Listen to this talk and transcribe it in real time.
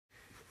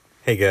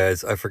Hey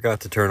guys, I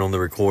forgot to turn on the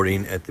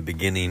recording at the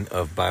beginning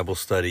of Bible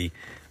study,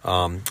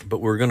 but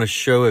we're going to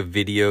show a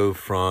video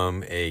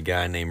from a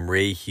guy named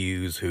Ray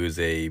Hughes, who is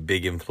a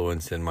big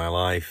influence in my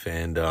life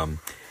and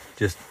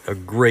just a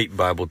great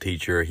Bible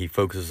teacher. He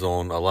focuses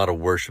on a lot of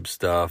worship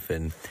stuff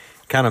and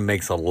kind of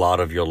makes a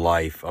lot of your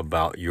life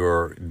about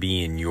your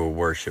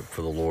worship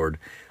for the Lord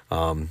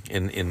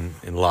in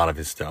a lot of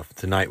his stuff.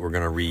 Tonight we're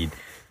going to read.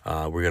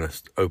 We're going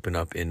to open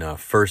up in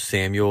 1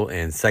 Samuel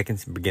and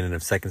beginning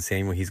of 2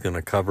 Samuel. He's going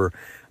to cover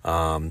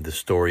the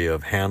story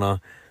of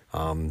Hannah.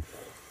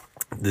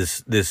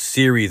 This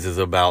series is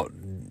about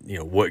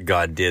what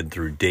God did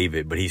through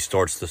David, but he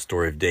starts the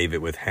story of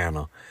David with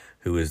Hannah,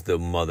 who is the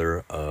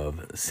mother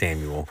of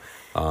Samuel,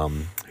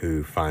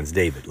 who finds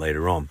David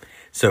later on.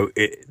 So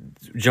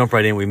jump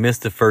right in. We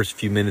missed the first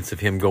few minutes of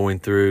him going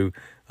through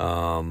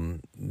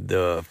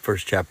the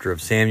first chapter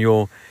of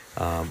Samuel.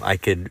 I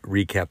could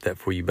recap that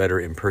for you better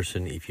in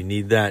person if you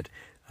need that.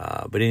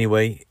 But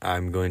anyway,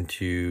 I'm going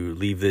to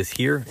leave this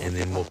here, and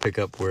then we'll pick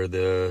up where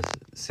the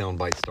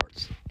soundbite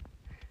starts.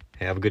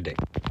 Have a good day.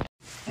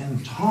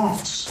 And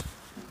taunts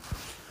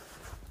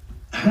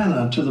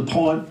Hannah to the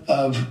point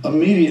of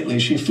immediately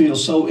she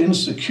feels so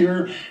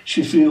insecure.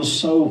 She feels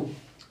so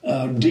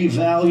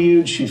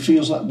devalued. She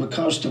feels like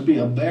because to be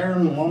a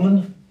barren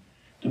woman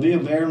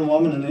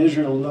in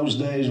Israel in those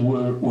days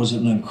was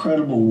an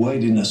incredible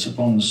weightiness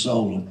upon the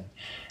soul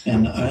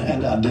and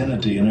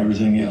identity and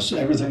everything else.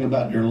 Everything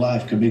about your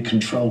life could be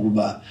controlled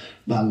by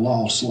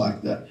loss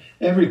like that.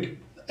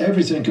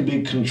 Everything could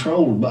be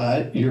controlled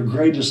by your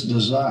greatest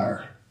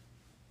desire.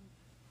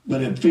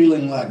 But it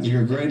feeling like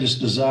your greatest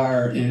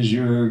desire is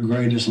your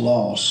greatest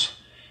loss.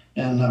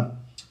 And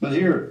but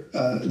here,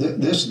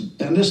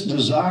 this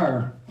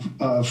desire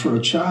for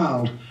a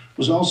child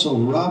was also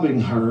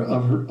robbing her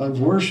of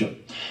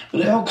worship.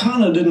 But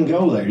Elkanah didn't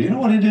go there. You know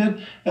what he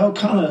did?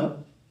 Elkanah,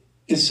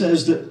 it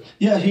says that,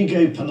 he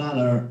gave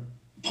Peninnah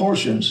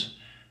portions.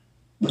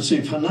 But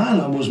see,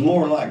 Peninnah was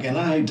more like, and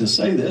I hate to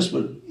say this,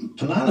 but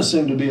Peninnah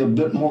seemed to be a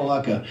bit more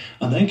like an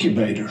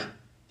incubator.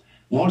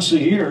 Once a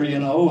year,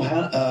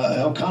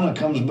 Elkanah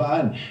comes by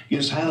and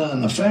gets Hannah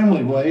in the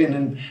family way,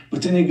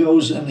 but then he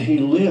goes and he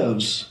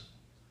lives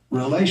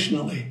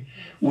relationally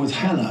with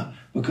Hannah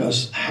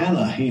because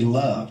Hannah he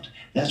loved.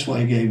 That's why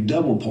he gave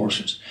double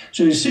portions.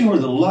 So you see where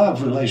the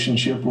love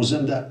relationship was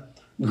in that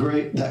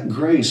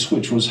grace,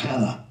 which was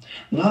Hannah.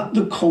 Not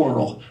the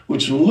coral,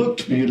 which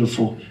looked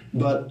beautiful,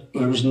 but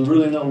there was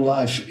really no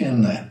life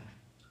in that.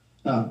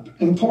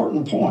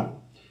 Important point.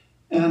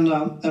 And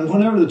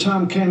whenever the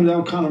time came to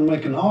Elkanah to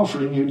make an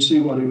offering, you'd see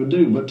what he would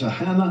do. But to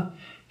Hannah,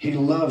 he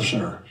loves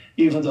her,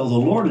 even though the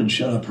Lord had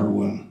shut up her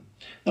womb.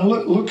 Now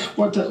look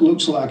what that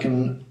looks like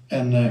in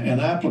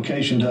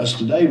application to us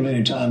today.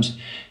 Many times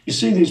you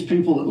see these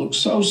people that look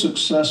so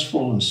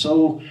successful and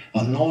so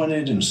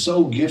anointed and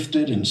so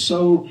gifted and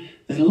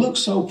they look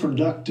so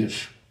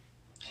productive.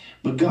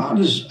 But God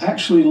is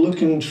actually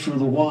looking for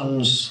the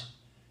ones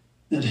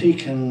that he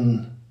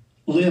can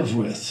live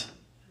with,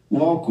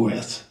 walk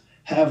with,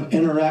 have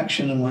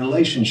interaction and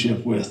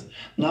relationship with,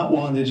 not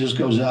one that just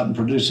goes out and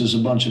produces a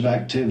bunch of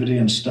activity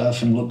and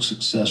stuff and looks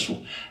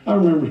successful. I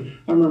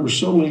remember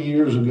so many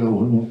years ago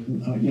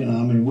when,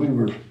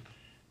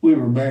 we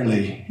were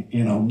barely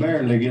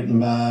getting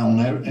by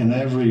in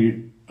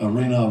every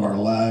arena of our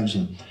lives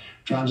and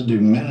trying to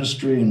do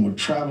ministry, and we're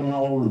traveling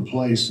all over the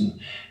place and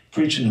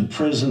preaching in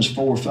prisons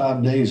 4 or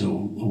 5 days a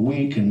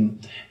week,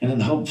 and then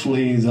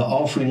hopefully the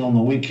offering on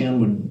the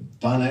weekend would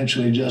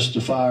financially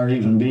justify our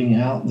even being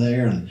out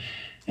there, and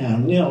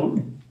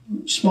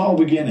small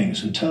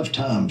beginnings and tough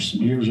times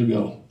years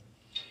ago.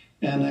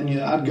 And then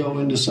I'd go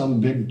into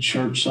some big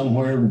church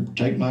somewhere and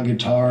take my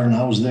guitar, and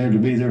I was there to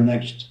be their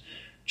next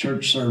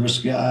church service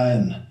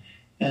guy,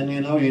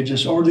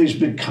 or these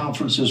big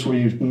conferences where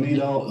you meet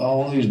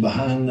all these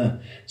behind the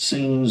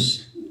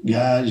scenes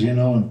guys,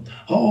 and,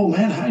 oh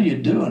man, how you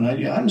doing? I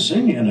haven't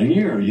seen you in a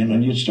year,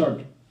 you'd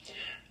start,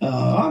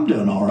 I'm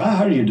doing all right.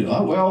 How do you do?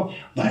 Oh, well,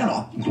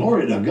 man,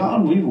 glory to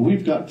God.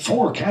 We've got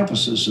 4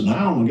 campuses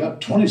now, and we got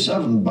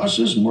 27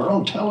 buses, and we're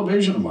on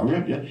television,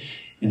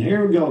 and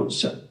here we go.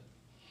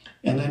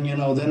 And then,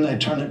 then they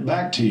turn it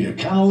back to you,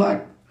 kind of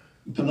like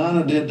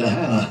Peninnah did to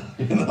Hannah,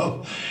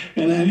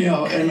 and then,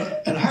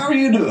 and how are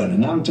you doing?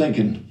 And I'm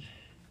thinking,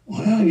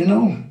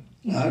 well,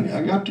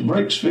 I got the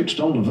brakes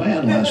fixed on the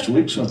van last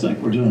week, so I think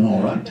we're doing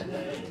all right.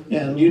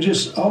 And you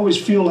just always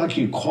feel like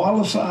you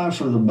qualify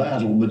for the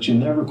battle, but you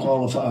never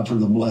qualify for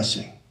the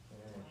blessing.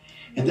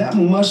 And that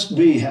must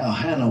be how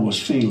Hannah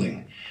was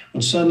feeling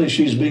when suddenly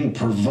she's being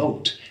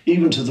provoked,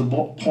 even to the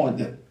point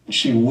that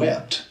she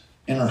wept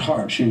in her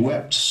heart. She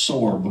wept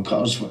sore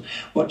because of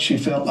what she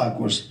felt like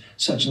was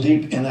such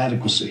deep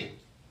inadequacy.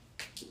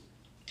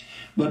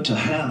 But to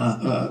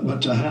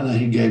Hannah,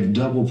 he gave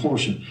double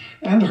portion.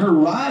 And her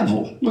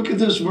rival, look at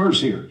this verse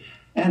here,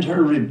 and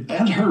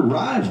her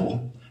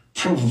rival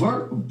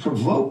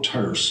provoked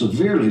her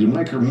severely to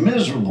make her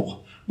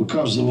miserable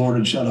because the Lord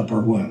had shut up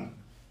her womb.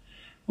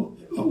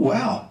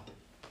 Wow.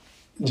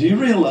 Do you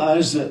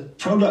realize that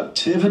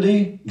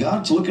productivity,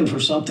 God's looking for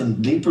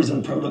something deeper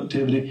than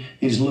productivity?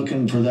 He's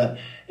looking for that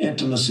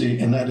intimacy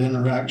and that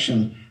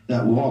interaction,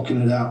 that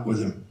walking it out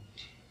with him.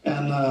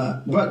 And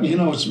but you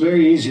know, it's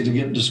very easy to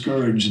get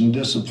discouraged and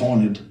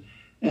disappointed,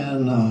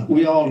 and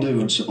we all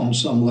do it on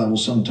some level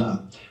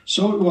sometime.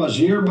 So it was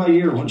year by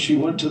year when she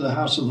went to the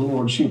house of the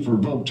Lord, she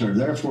provoked her.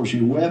 Therefore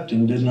she wept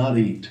and did not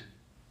eat.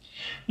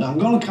 Now I'm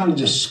going to kind of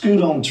just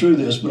scoot on through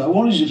this, but I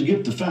wanted you to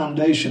get the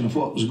foundation of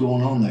what was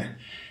going on there.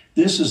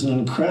 This is an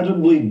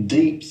incredibly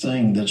deep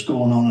thing that's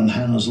going on in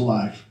Hannah's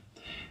life.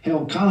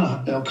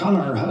 Elkanah,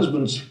 her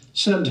husband,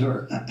 said to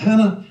her,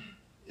 Hannah,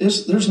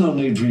 there's no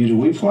need for you to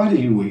weep. Why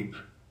do you weep?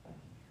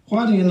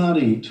 Why do you not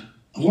eat?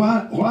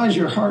 Why is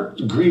your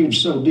heart grieved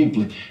so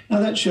deeply? Now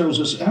that shows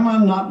us, am I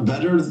not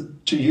better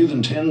to you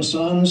than 10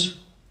 sons?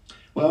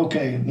 Well,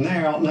 okay,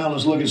 now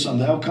let's look at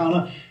something.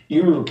 Elkanah,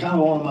 you were kind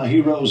of one of my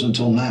heroes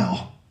until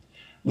now,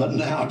 but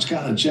now it's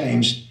kind of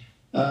changed.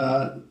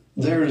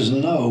 There is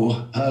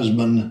no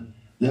husband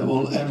that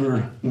will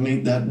ever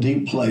meet that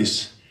deep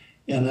place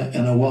in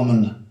a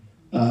woman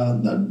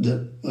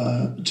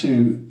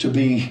to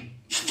be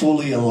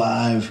fully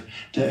alive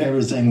to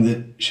everything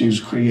that she was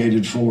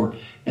created for.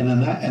 And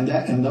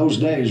in those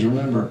days,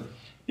 remember,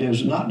 it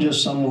was not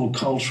just some little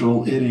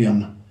cultural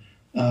idiom.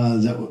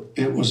 That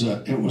it was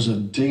a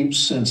deep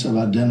sense of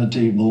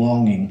identity,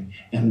 belonging,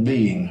 and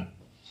being.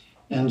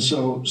 And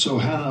so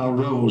Hannah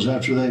arose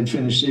after they had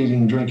finished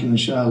eating and drinking in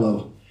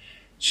Shiloh.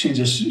 She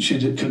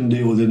couldn't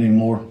deal with it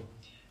anymore.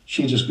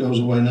 She just goes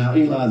away. Now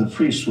Eli the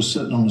priest was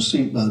sitting on the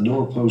seat by the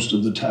doorpost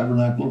of the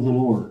tabernacle of the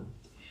Lord.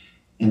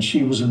 And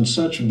she was in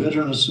such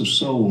bitterness of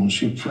soul, and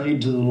she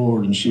prayed to the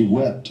Lord, and she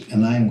wept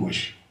in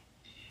anguish.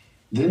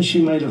 Then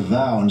she made a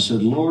vow and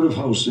said, Lord of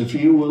hosts, if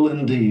you will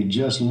indeed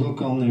just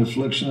look on the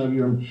affliction of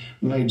your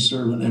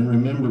maidservant and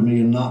remember me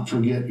and not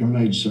forget your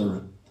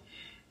maidservant,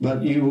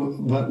 but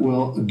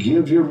will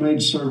give your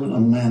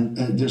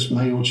maidservant this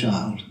male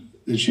child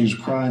that she's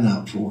crying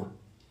out for,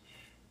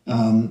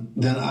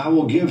 then I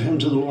will give him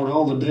to the Lord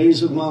all the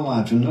days of my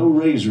life, and no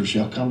razor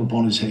shall come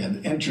upon his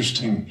head.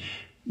 Interesting,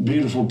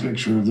 beautiful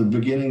picture of the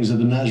beginnings of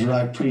the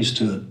Nazarite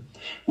priesthood,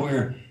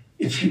 where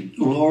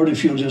Lord,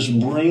 if you'll just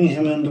bring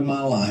him into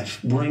my life,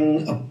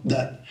 bring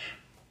that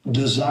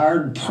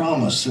desired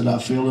promise that I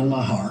feel in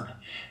my heart,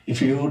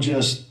 if you'll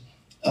just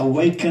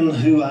awaken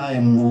who I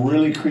am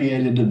really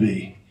created to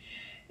be,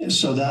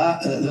 so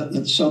that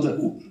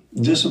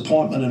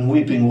disappointment and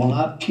weeping will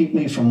not keep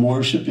me from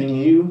worshiping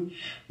you.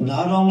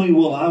 Not only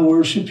will I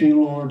worship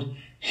you, Lord,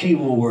 he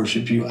will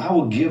worship you. I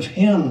will give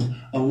him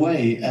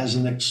away as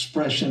an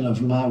expression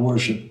of my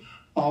worship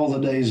all the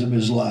days of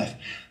his life.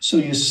 So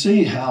you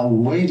see how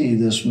weighty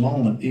this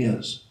moment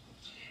is.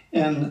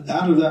 And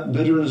out of that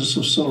bitterness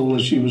of soul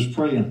as she was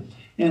praying,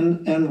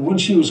 and when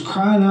she was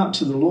crying out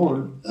to the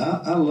Lord,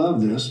 I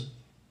love this,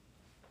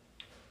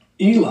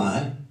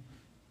 Eli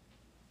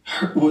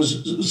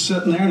was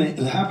sitting there, and it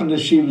happened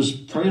as she was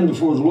praying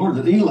before the Lord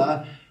that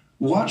Eli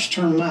watched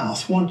her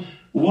mouth. One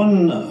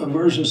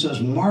version says,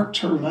 marked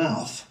her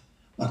mouth.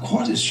 Like,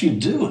 what is she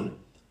doing?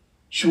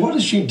 What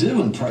is she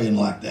doing praying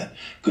like that?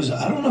 Because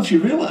I don't know if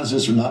you realize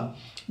this or not,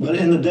 but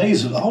in the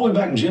days of, all the way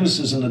back in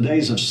Genesis, in the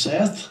days of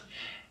Seth,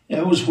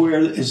 it was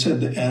where it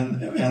said,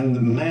 and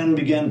the man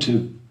began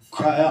to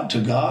cry out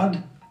to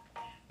God.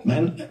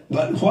 But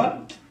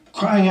what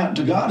crying out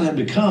to God had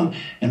become,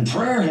 and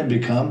prayer had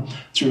become,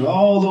 through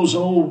all those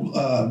old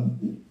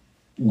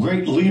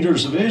great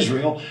leaders of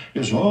Israel,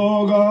 is,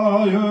 oh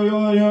God,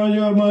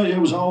 it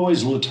was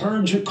always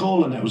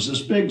liturgical, and it was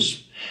this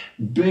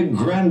big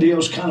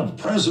grandiose kind of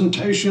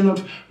presentation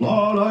of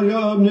Lord,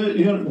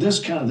 this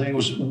kind of thing. It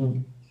was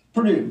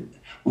pretty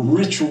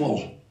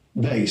ritual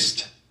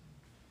based.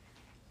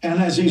 And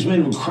as these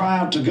men would cry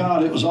out to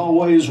God, it was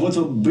always with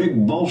a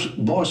big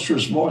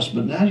boisterous voice.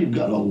 But now you've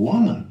got a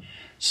woman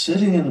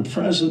sitting in the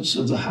presence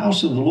of the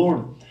house of the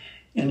Lord,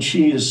 and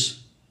she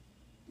is,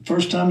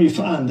 first time you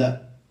find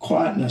that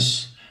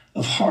quietness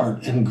of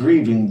heart and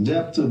grieving,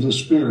 depth of the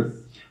spirit,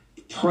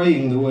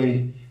 praying the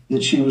way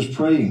that she was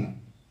praying.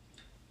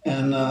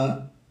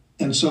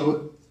 And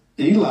so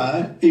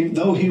Eli,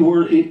 though he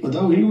were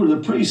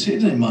the priest, he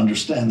didn't even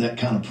understand that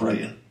kind of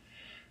praying,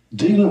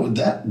 dealing with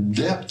that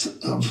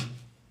depth of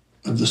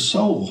the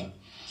soul.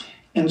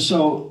 And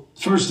so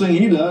first thing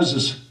he does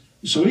is,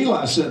 so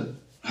Eli said,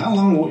 how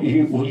long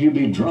will you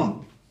be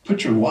drunk?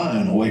 Put your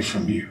wine away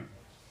from you.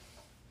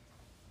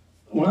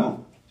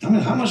 Well, I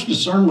mean, how much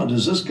discernment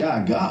has this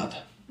guy got?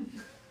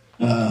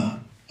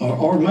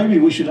 Or maybe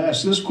we should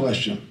ask this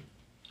question.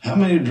 How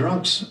many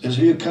drunks is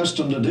he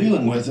accustomed to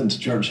dealing with in the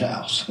church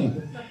house?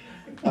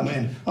 I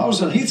mean, all of a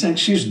sudden he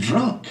thinks she's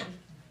drunk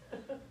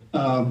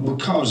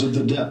because of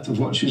the depth of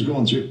what she's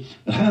going through.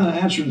 But Hannah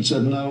answered and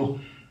said, no,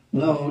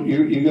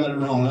 you got it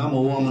wrong. I'm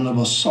a woman of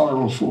a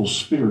sorrowful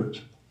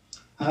spirit.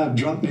 I have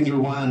drunk neither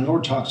wine nor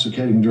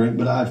intoxicating drink,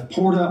 but I have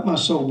poured out my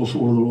soul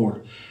before the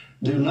Lord.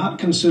 Do not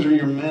consider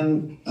your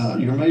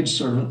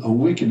maidservant a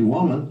wicked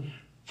woman,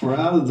 for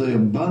out of the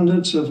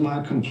abundance of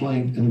my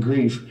complaint and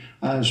grief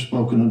I have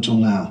spoken until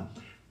now.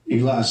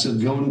 Eli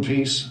said, "Go in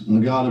peace,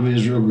 and the God of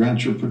Israel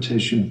grant your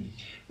petition,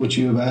 which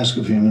you have asked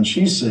of him." And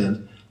she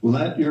said,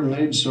 "Let your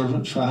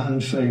maidservant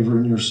find favor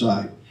in your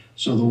sight."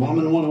 So the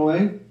woman went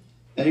away,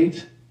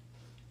 ate,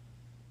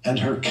 and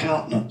her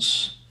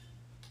countenance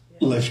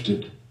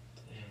lifted.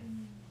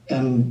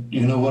 And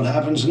you know what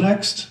happens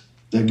next?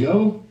 They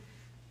go.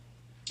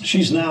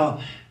 She's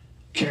now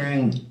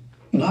carrying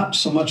not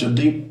so much a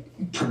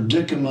deep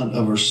predicament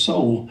of her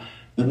soul,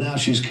 but now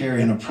she's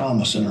carrying a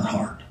promise in her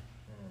heart.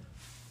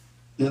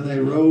 Then they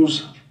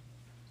rose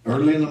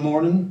early in the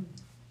morning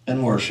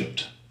and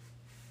worshiped.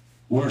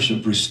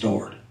 Worship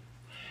restored.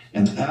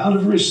 And out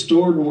of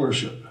restored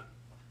worship,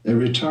 they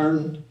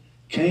returned,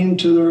 came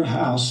to their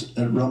house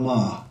at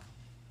Ramah.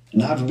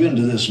 And I've been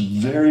to this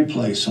very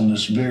place on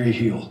this very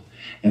hill.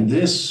 And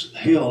this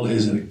hill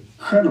is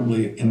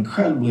incredibly,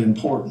 incredibly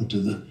important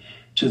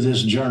to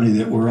this journey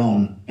that we're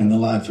on in the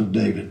life of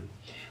David.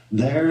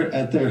 There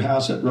at their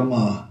house at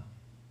Ramah,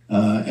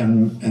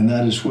 and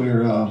that is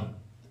where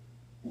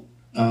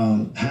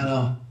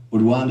Hannah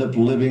would wind up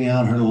living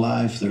out her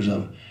life. There's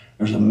a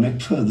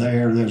mikveh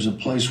there. There's a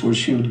place where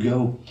she would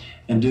go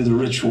and do the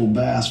ritual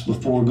baths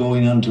before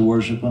going unto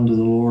worship unto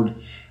the Lord.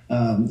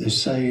 They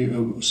say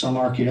some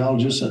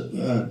archaeologists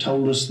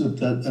told us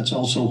that's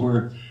also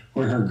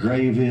where her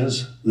grave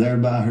is, there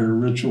by her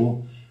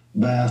ritual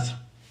bath.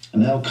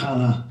 And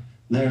Elkanah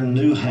there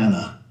knew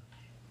Hannah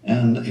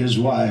and his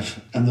wife,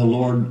 and the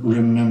Lord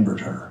remembered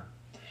her.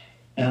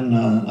 And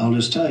I'll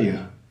just tell you,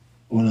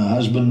 when a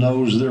husband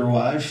knows their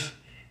wife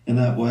in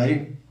that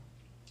way,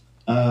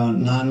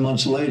 9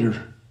 months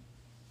later,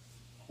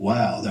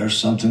 wow, there's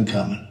something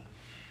coming.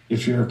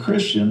 If you're a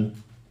Christian,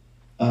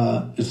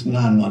 it's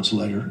 9 months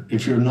later.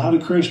 If you're not a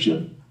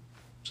Christian,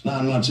 it's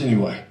 9 months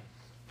anyway.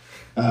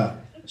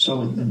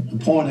 So the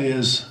point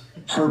is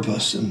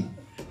purpose and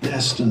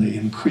destiny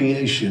and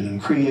creation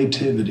and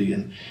creativity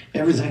and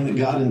everything that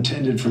God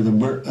intended for the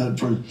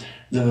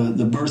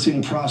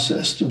birthing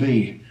process to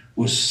be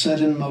was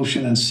set in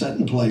motion and set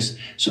in place.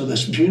 So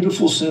this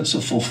beautiful sense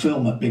of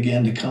fulfillment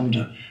began to come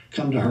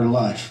to her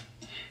life.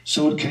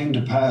 So it came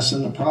to pass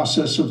in the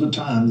process of the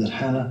time that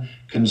Hannah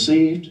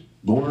conceived,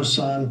 bore a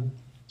son.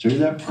 Through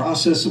that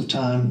process of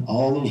time,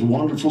 all those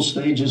wonderful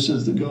stages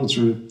that go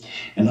through,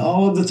 and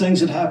all of the things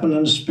that happen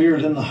in the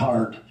spirit and the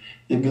heart,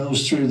 it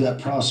goes through that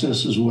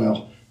process as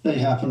well. They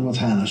happen with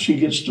Hannah. She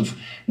gets to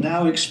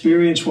now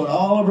experience what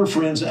all of her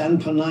friends and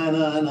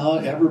Peninnah and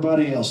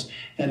everybody else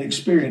had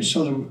experienced.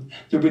 So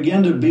there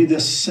began to be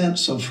this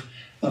sense of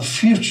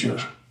future,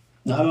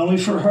 not only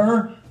for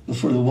her, but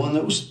for the one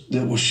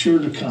that was sure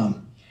to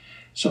come.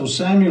 So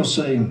Samuel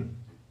saying,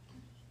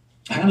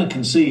 Hannah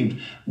conceived,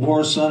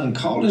 bore a son, and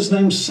called his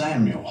name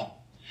Samuel.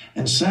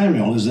 And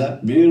Samuel is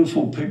that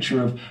beautiful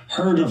picture of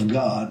heard of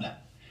God,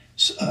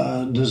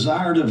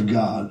 desired of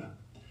God.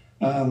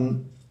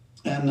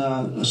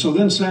 So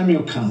then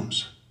Samuel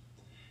comes.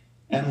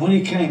 And when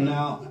he came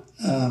now,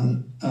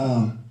 and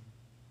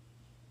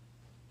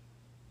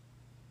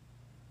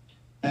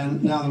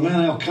now the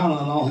man Elkanah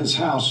and all his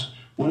house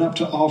went up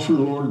to offer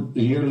the Lord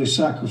the yearly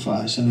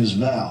sacrifice and his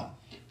vow.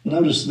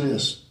 Notice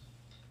this,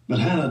 but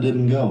Hannah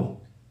didn't go.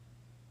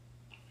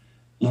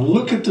 Now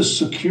look at the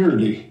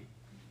security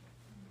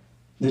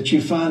that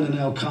you find in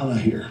Elkanah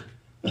here.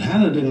 But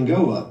Hannah didn't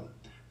go up.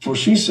 For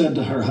she said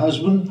to her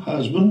husband,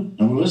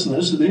 now listen,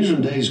 these are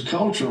days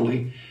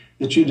culturally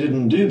that you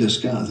didn't do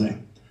this kind of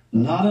thing.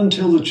 Not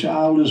until the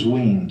child is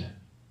weaned.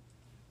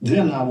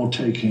 Then I will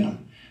take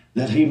him,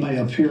 that he may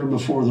appear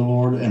before the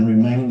Lord and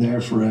remain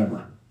there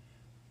forever.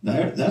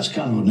 That's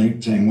kind of a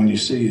neat thing when you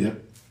see that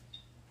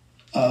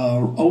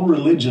old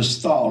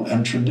religious thought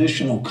and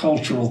traditional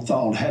cultural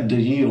thought had to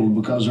yield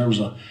because there was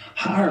a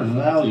higher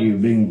value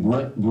being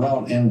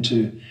brought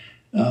into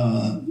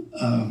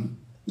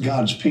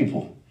God's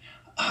people.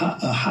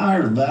 A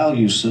higher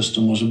value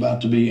system was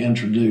about to be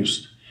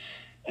introduced.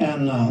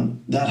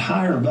 And that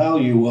higher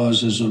value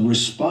is a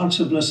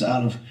responsiveness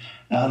out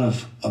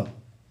of a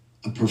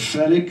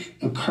prophetic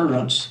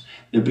occurrence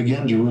that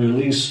began to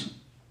release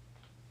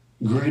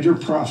greater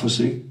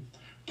prophecy,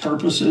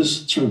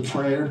 purposes through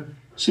prayer.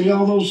 See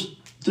all those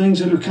things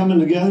that are coming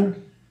together?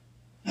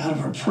 Out of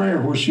her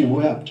prayer where she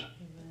wept,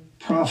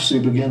 prophecy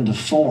began to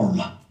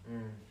form.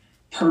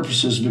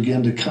 Purposes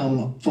began to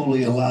come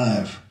fully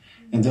alive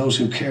in those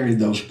who carried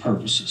those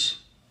purposes.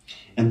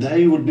 And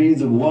they would be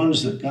the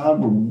ones that God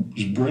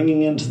was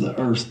bringing into the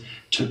earth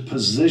to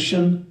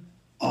position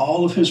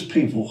all of his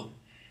people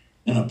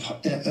in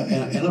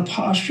a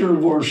posture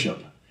of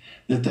worship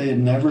that they had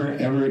never,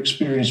 ever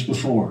experienced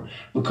before.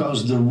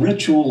 Because the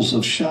rituals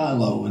of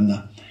Shiloh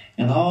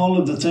and all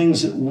of the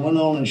things that went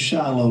on in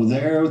Shiloh,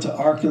 there with the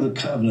Ark of the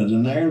Covenant,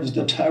 and there with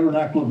the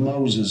Tabernacle of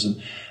Moses,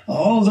 and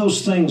all of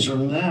those things are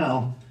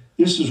now,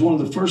 this is one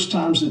of the first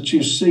times that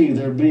you see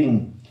they're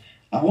being,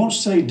 I won't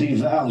say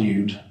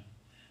devalued,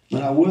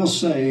 but I will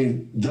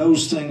say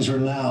those things are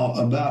now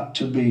about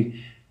to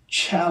be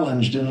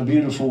challenged in a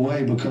beautiful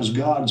way because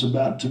God's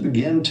about to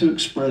begin to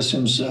express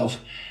himself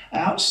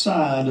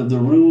outside of the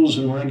rules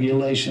and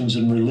regulations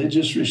and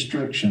religious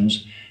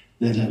restrictions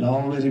that had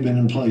already been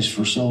in place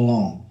for so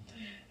long.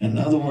 In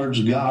other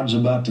words, God's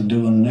about to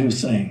do a new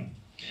thing.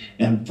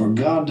 And for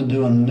God to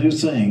do a new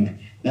thing,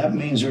 that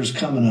means there's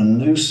coming a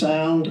new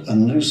sound, a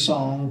new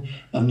song,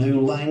 a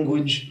new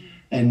language,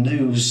 a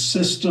new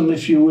system,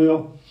 if you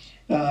will.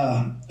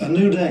 A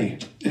new day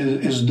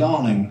is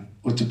dawning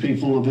with the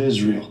people of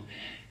Israel.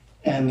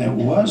 And it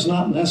was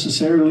not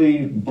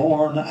necessarily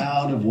born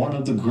out of one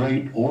of the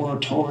great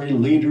oratory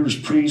leaders,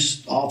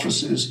 priests,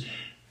 offices.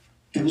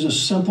 It was a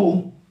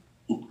simple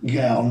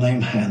gal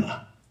named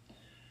Hannah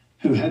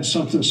who had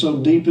something so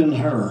deep in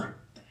her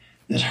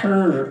that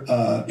her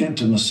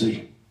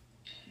intimacy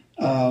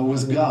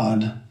with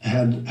God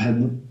had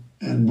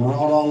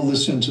brought all of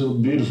this into a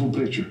beautiful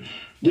picture.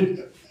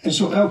 And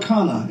so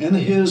Elkanah, in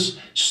his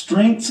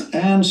strength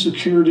and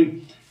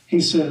security, he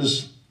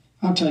says,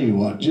 I'll tell you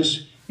what,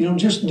 just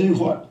do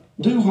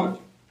what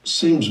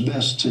seems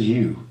best to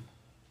you.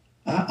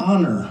 I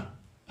honor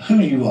who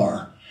you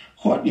are,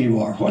 what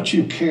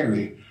you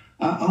carry.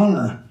 I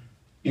honor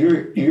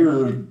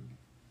your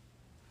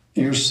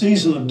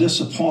season of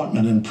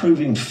disappointment and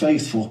proving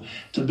faithful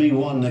to be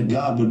one that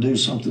God would do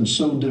something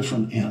so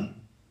different in.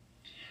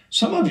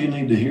 Some of you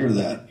need to hear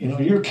that.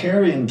 You're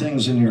carrying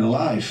things in your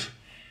life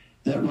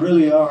that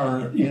really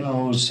are,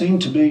 seem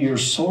to be your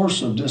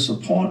source of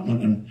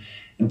disappointment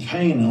and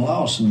pain and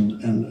loss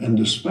and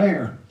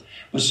despair.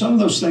 But some of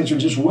those things are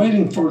just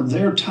waiting for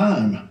their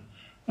time.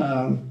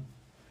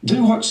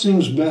 Do what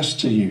seems best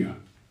to you.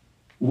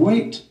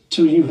 Wait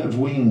till you have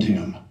weaned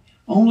him.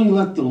 Only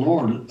let the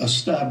Lord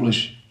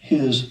establish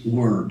his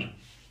word.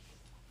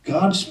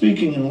 God's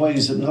speaking in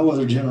ways that no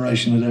other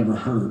generation had ever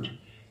heard.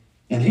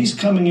 And he's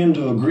coming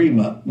into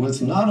agreement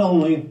with not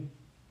only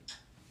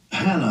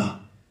Hannah,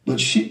 but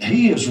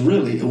he is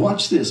really,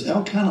 watch this,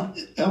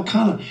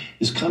 Elkanah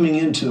is coming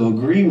into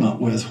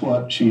agreement with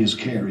what she is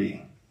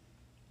carrying,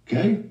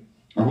 okay?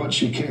 Or what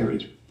she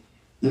carried.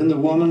 Then the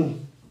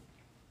woman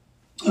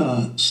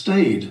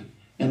stayed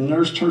and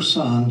nursed her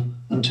son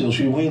until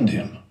she weaned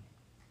him.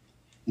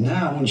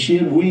 Now, when she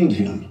had weaned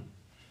him,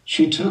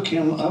 she took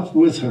him up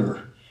with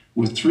her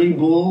with 3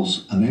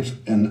 bulls,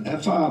 an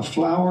ephah of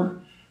flour,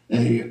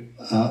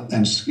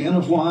 and skin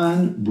of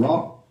wine,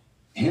 brought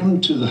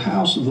him to the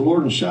house of the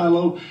Lord in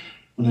Shiloh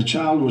when the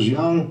child was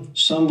young.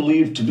 Some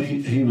believed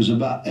he was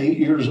about 8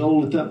 years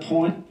old at that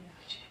point.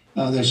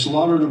 They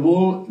slaughtered a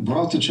bull,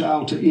 brought the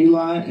child to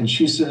Eli, and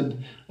she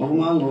said, "Oh,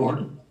 my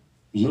Lord,"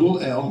 little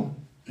El,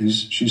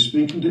 she's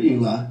speaking to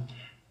Eli,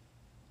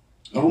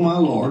 "Oh, my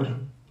Lord,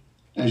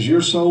 as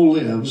your soul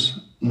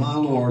lives, my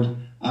Lord,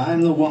 I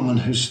am the woman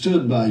who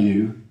stood by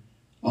you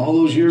all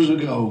those years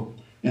ago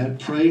and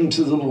praying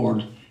to the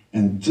Lord,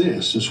 and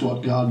this is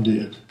what God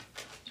did."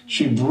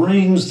 She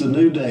brings the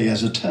new day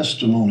as a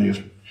testimony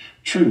of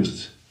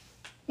truth,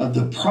 of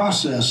the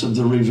process of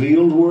the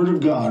revealed word of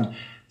God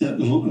that,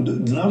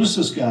 notice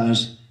this,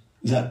 guys,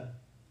 that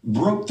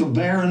broke the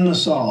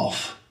barrenness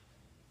off,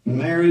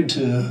 married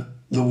to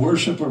the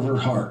worship of her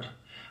heart.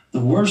 The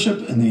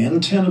worship and the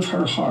intent of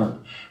her heart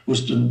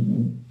was to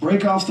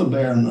break off the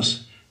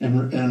barrenness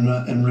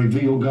and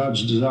reveal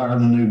God's desire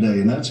in a new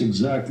day. And that's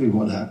exactly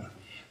what happened.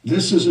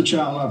 This is a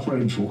child I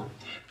prayed for.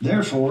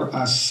 Therefore,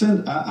 I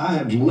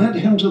have lent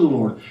him to the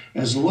Lord.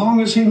 As long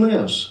as he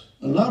lives,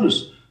 and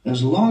notice,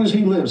 as long as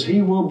he lives,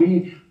 he will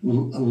be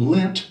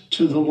lent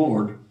to the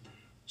Lord.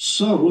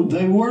 So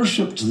they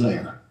worshiped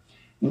there.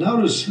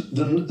 Notice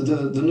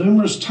the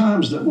numerous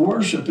times that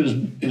worship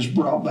is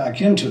brought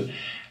back into it.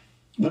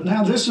 But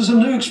now this is a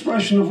new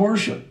expression of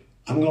worship.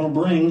 I'm going to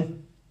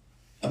bring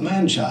a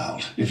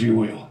man-child, if you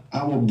will.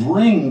 I will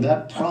bring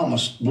that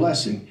promised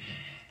blessing.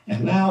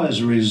 And now as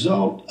a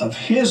result of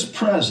his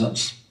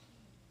presence,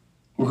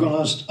 we're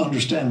going to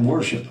understand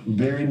worship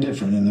very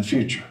different in the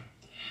future.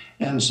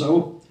 And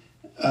so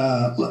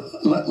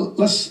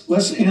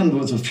let's end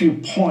with a few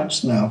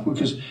points now,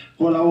 because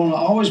what I want to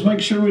always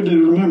make sure we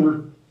do,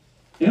 remember,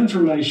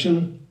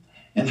 information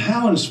and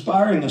how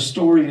inspiring a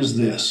story is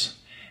this.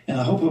 And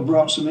I hope I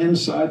brought some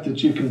insight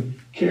that you can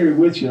carry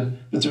with you,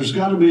 but there's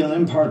got to be an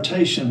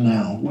impartation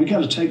now. We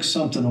got to take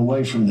something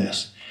away from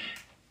this.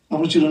 I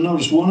want you to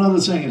notice one other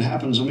thing that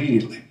happens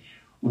immediately.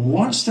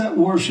 Once they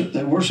worship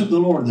the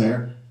Lord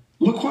there,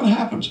 look what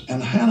happens.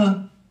 And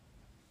Hannah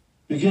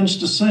begins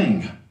to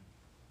sing.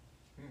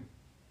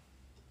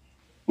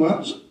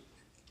 Well,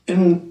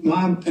 in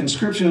my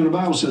inscription in the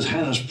Bible says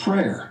Hannah's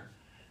prayer,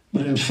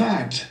 but in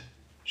fact,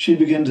 she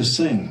began to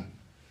sing.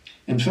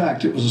 In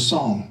fact, it was a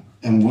song.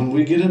 And when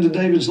we get into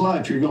David's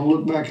life, you're going to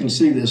look back and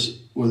see this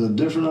with a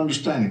different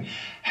understanding.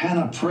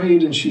 Hannah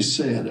prayed and she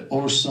said,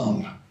 or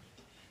sung,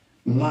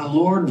 "My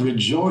Lord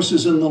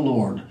rejoices in the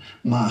Lord.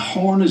 My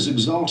horn is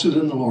exalted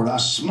in the Lord. I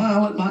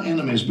smile at my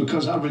enemies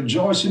because I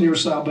rejoice in your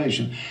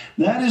salvation."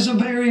 That is a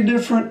very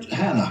different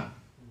Hannah.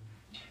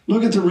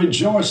 Look at the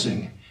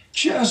rejoicing.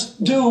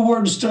 Just do a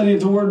word study of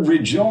the word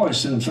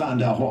rejoice and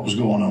find out what was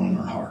going on in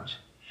her heart.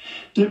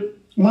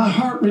 My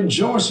heart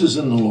rejoices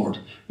in the Lord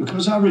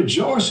because I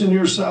rejoice in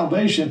your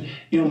salvation.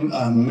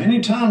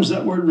 Many times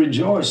that word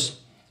rejoice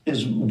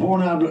is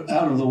born out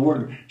of the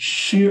word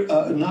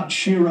not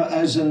shira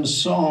as in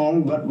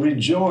song, but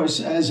rejoice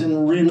as in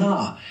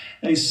rinah,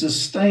 a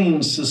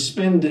sustained,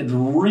 suspended,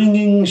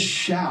 ringing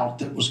shout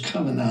that was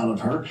coming out of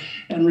her.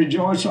 And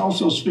rejoice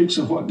also speaks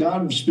of what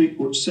God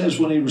says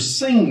when he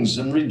sings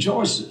and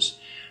rejoices.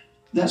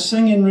 That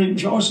singing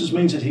rejoices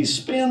means that he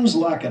spins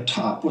like a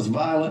top with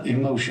violent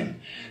emotion.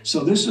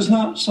 So this is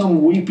not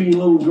some weepy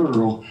little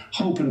girl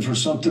hoping for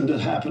something to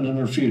happen in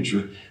her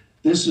future.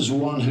 This is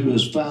one who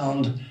has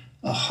found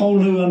a whole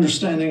new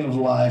understanding of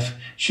life.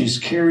 She's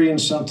carrying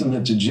something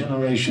that the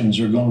generations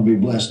are going to be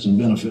blessed and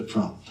benefit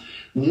from.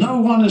 No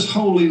one is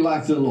holy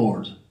like the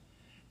Lord.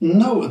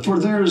 No, for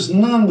there is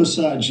none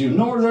besides you,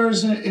 nor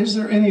is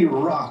there any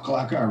rock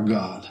like our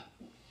God.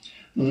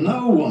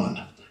 No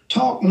one.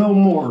 Talk no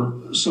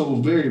more so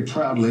very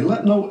proudly.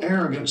 Let no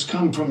arrogance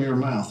come from your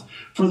mouth.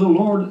 For the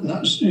Lord,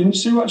 you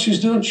see what she's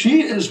doing?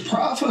 She is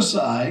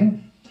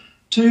prophesying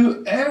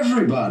to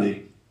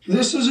everybody.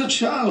 This is a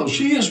child.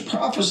 She is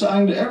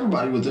prophesying to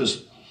everybody with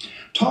this.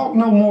 Talk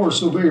no more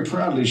so very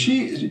proudly.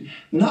 She,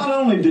 not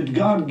only did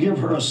God give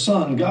her a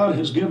son, God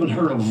has given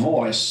her a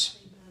voice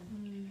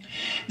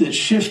that's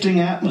shifting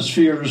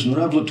atmospheres and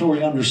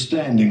revelatory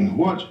understanding.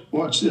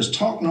 Watch this.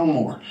 Talk no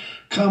more.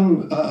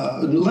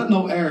 Let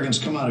no arrogance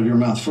come out of your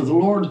mouth. For the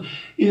Lord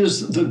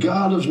is the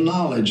God of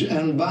knowledge,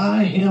 and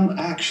by him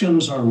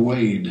actions are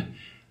weighed.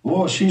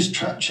 Boy, she's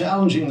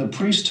challenging the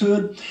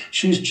priesthood.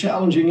 She's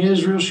challenging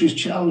Israel. She's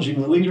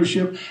challenging the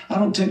leadership. I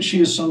don't think she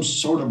is some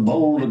sort of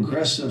bold,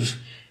 aggressive,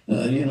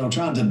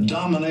 trying to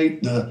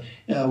dominate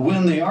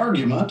win the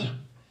argument.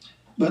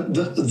 But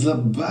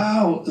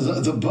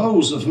the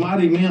bows of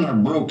mighty men are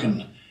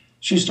broken.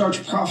 She starts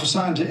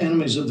prophesying to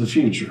enemies of the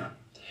future.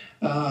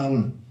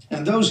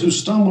 And those who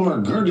stumble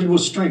are girded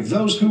with strength.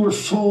 Those who are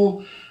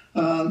full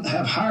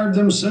have hired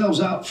themselves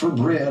out for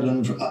bread,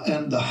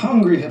 and the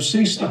hungry have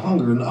ceased to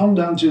hunger. And on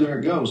down to there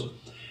it goes.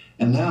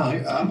 And now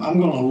I'm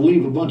going to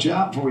leave a bunch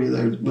out for you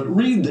there. But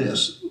read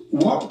this.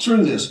 Walk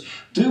through this.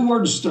 Do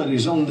word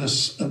studies on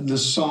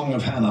this song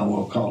of Hannah,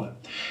 we'll call it.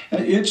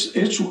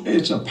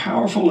 It's a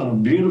powerful and a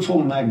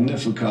beautiful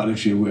Magnificat,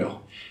 if you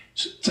will.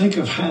 Think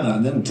of Hannah,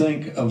 then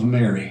think of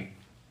Mary.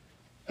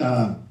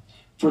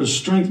 For the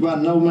strength by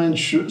no man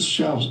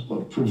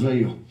shall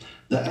prevail.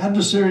 The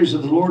adversaries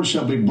of the Lord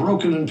shall be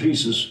broken in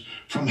pieces.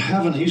 From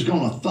heaven, he's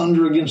going to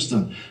thunder against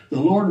them. The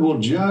Lord will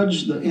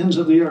judge the ends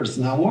of the earth.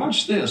 Now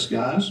watch this,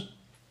 guys.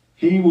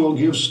 He will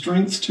give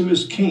strength to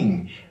his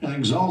king and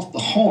exalt the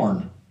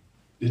horn.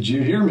 Did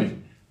you hear me?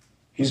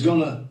 He's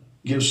going to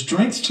give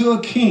strength to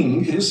a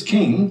king, his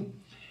king,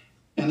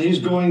 and he's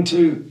going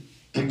to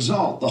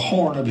exalt the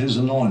horn of his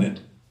anointed.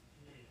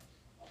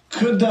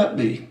 Could that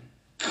be?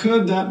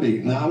 Could that be?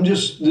 Now,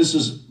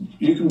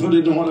 you can put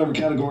it in whatever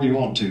category you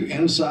want to.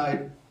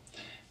 Insight,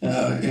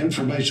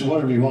 information,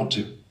 whatever you want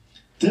to.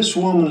 This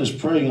woman is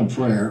praying a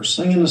prayer,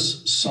 singing a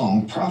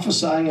song,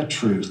 prophesying a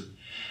truth.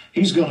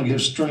 He's going to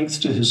give strength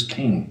to his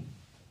king.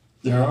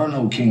 There are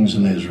no kings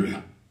in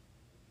Israel.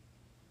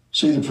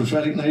 See the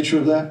prophetic nature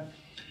of that?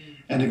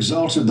 And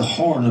exalted the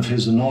horn of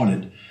his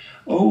anointed.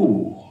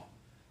 Oh,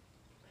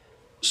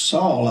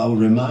 Saul, I will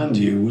remind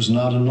you, was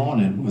not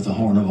anointed with a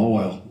horn of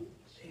oil.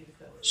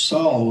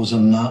 Saul was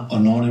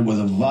anointed with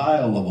a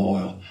vial of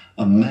oil,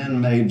 a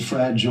man-made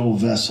fragile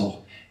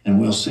vessel. And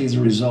we'll see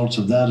the results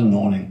of that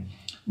anointing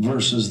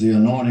versus the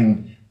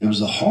anointing. There was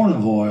a horn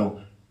of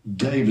oil.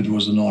 David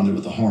was anointed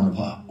with a horn of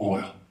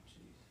oil.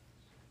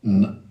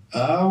 And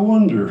I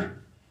wonder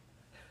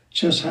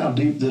just how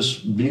deep this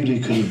beauty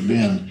could have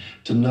been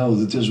to know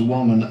that this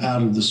woman,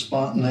 out of the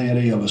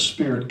spontaneity of a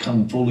spirit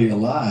come fully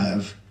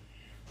alive,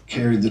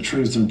 carried the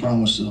truth and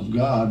promises of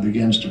God,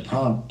 begins to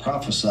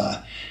prophesy.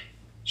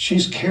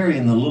 She's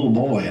carrying the little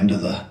boy into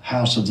the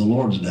house of the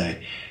Lord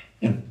today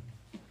and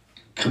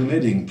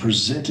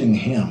presenting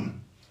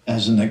him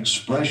as an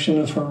expression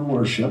of her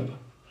worship.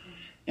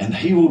 And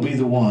he will be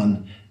the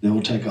one that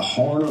will take a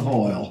horn of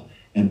oil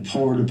and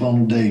pour it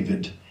upon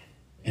David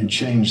and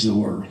change the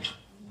world.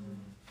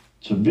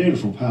 It's a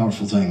beautiful,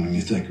 powerful thing when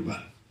you think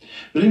about it.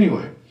 But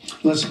anyway,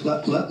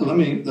 let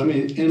me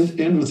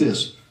end with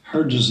this.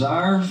 Her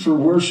desire for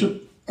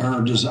worship, or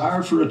her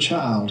desire for a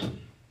child,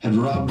 had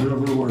robbed her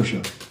of her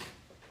worship.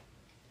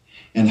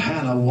 And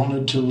Hannah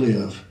wanted to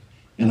live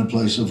in a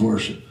place of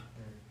worship.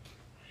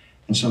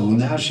 And so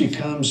now she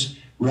comes,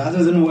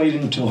 rather than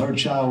waiting until her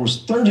child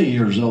was 30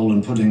 years old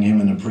and putting him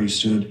in the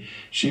priesthood,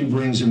 she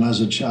brings him as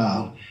a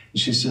child.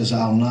 And she says,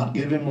 I'll not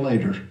give him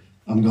later.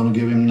 I'm going to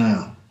give him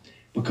now.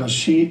 Because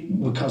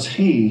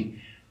he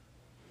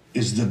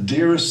is the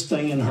dearest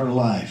thing in her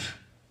life.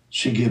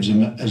 She gives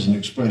him as an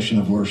expression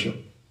of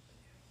worship.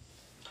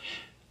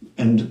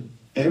 And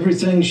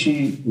everything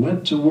she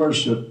went to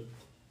worship,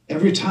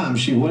 every time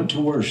she went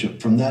to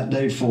worship from that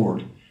day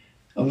forward,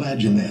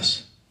 imagine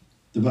this.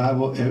 The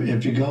Bible,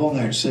 if you go on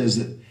there, it says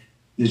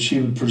that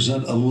she would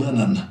present a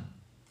linen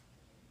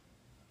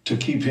to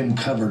keep him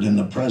covered in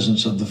the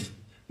presence of the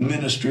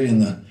ministry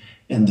and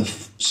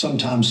the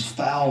sometimes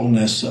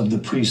foulness of the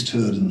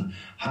priesthood and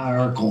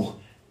hierarchical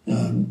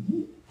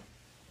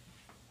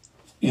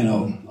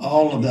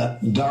all of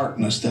that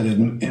darkness that had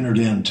entered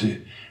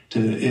into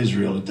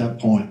Israel at that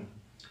point.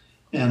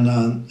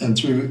 And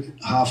through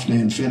Hophni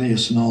and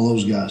Phinehas and all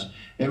those guys.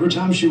 Every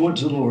time she went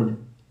to the Lord,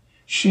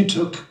 she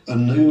took a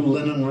new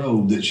linen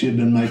robe that she had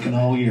been making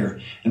all year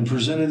and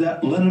presented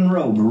that linen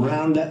robe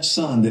around that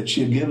son that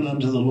she had given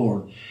unto the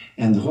Lord.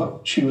 And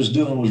what she was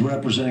doing was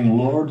representing,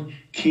 Lord,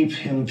 keep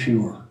him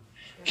pure.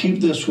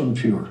 Keep this one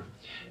pure.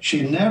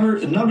 She never,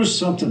 notice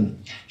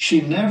something,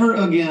 she never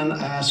again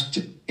asked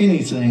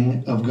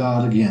anything of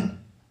God again.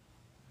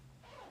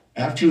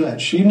 After that,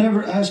 she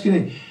never asked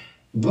anything.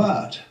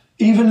 But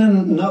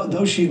even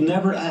though she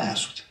never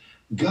asked,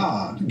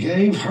 God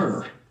gave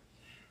her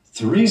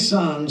 3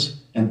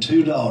 sons and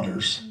 2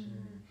 daughters.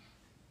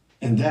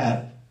 And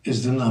that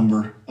is the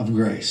number of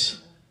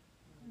grace.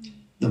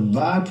 The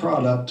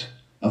byproduct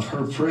of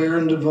her prayer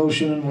and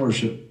devotion and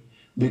worship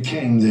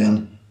became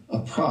then a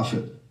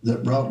prophet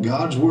that brought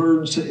God's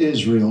words to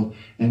Israel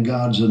and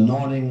God's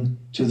anointing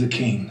to the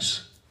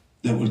kings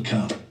that would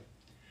come.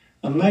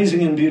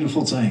 Amazing and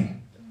beautiful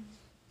thing.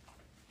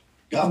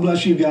 God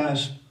bless you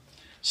guys.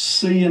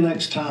 See you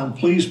next time.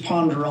 Please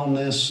ponder on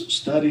this,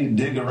 study,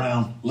 dig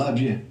around. Love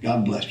you.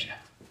 God bless you.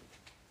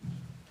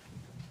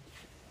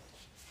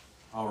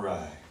 All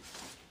right.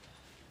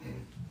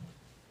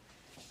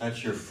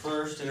 That's your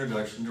first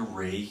introduction to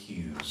Ray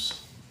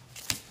Hughes,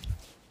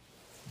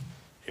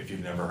 if you've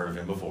never heard of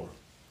him before.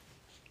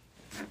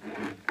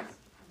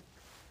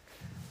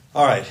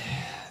 All right.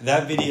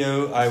 That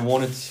video,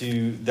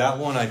 that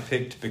one I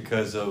picked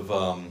because of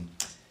on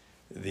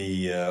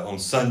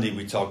Sunday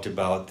we talked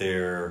about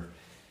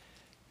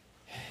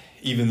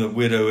even the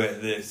widow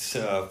at this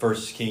 1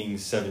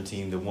 Kings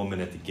 17, the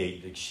woman at the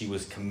gate, that she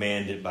was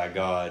commanded by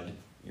God,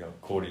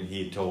 according,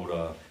 he had told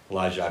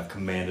Elijah, I've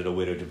commanded a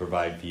widow to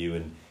provide for you.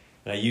 And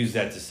I use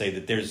that to say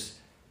that there's,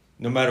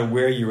 no matter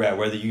where you're at,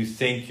 whether you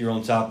think you're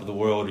on top of the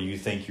world or you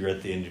think you're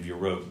at the end of your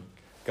rope,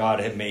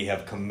 God may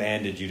have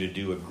commanded you to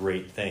do a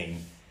great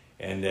thing,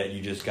 and that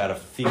you just got to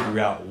figure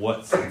out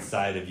what's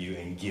inside of you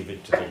and give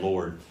it to the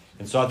Lord.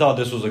 And so I thought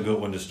this was a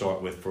good one to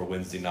start with for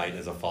Wednesday night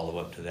as a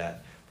follow-up to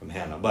that from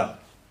Hannah. But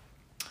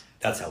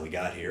that's how we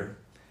got here.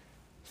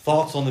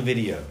 Thoughts on the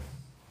video?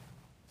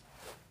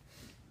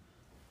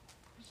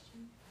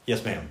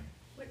 Yes, ma'am.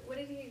 What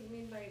did he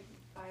mean by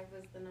 5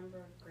 was the number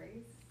of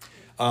grace?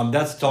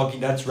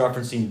 That's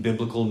referencing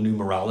biblical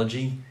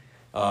numerology.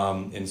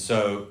 And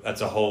so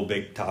that's a whole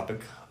big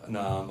topic,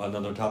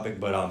 another topic.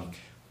 But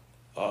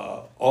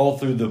all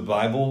through the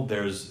Bible,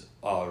 there's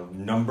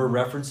number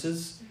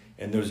references,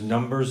 and those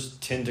numbers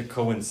tend to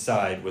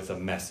coincide with a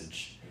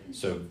message.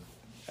 So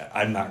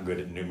I'm not good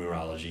at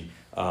numerology.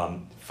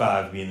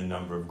 5 being the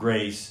number of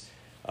grace,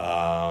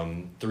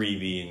 3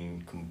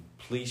 being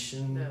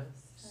completion. No,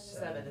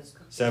 7 is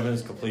completion. 7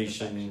 is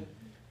completion.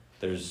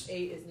 There's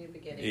 8 is new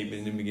beginnings. 8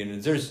 is new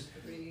beginnings. There's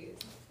 3 is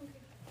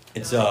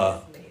it's 9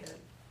 is man.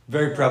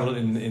 very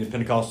prevalent in the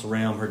Pentecostal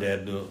realm. Her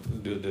dad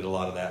did a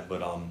lot of that,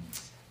 but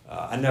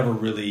I never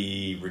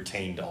really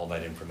retained all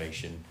that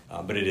information.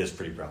 But it is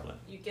pretty prevalent.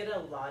 You get a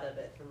lot of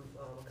it from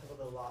a couple of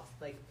the lost,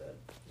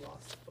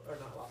 or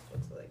not lost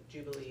books, but like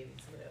Jubilee and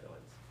some of the other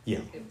ones.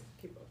 Yeah.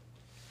 Keep up.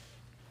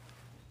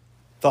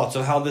 Thoughts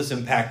on how this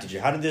impacted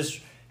you? How did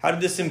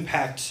this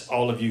impact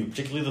all of you,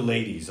 particularly the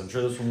ladies? I'm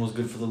sure this one was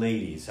good for the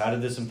ladies. How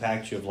did this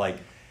impact you of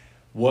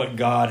what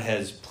God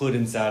has put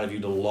inside of you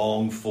to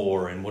long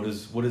for, and what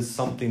is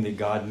something that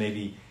God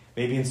maybe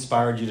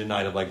inspired you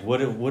tonight of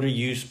what are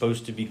you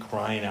supposed to be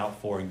crying out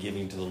for and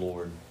giving to the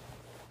Lord?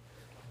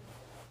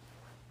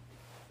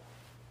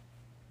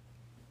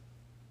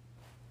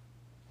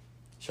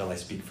 Shall I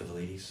speak for the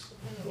ladies?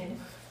 So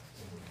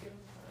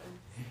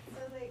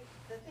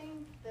the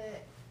thing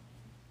that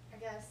I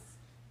guess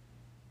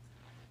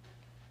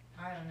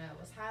I don't know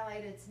was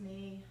highlighted to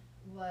me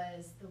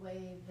was the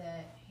way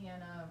that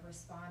Hannah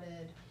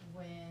responded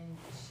when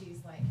she's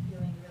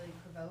feeling really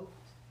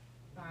provoked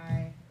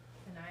by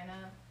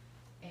Peninnah,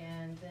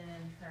 and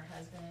then her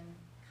husband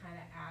kind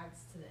of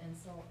adds to the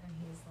insult, and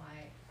he's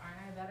like,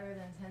 "Aren't I better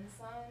than 10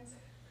 sons?"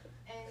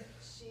 And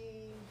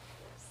she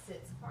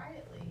sits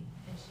quietly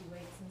and she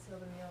waits until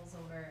the meal's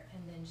over,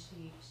 and then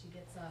she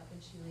gets up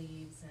and she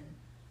leaves and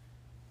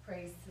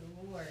prays to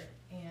the Lord.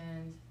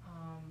 And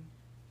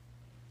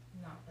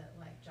not that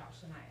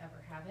Josh and I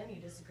ever have any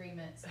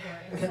disagreements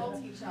or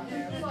insult each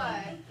other,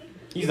 but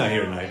He's not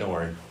here tonight. Don't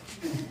worry.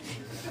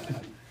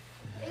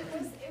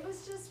 it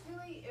was just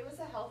really, it was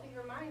a healthy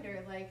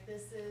reminder.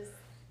 This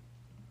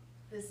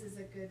is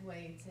a good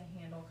way to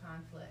handle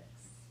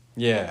conflicts.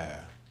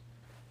 Yeah.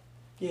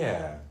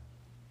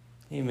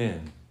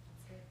 Amen.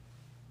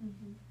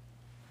 Mm-hmm.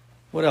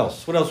 What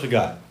else? What else we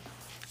got?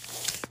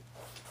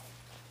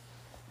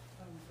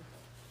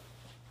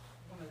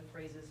 One of the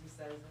phrases he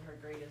says that her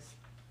greatest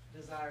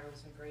desire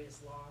was her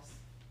greatest loss.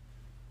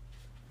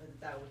 But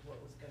that was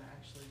what was going to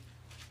actually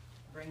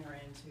bring her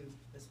into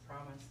this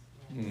promise.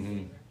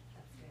 Mm-hmm.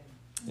 That's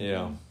good.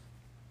 Yeah.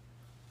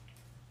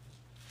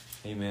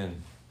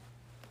 Amen.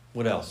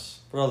 What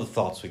else? What other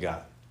thoughts we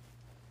got?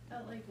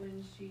 Felt like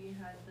when she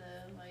had the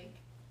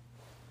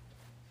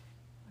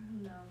I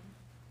don't know.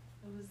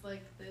 It was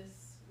like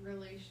this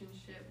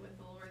relationship with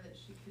the Lord that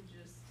she could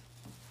just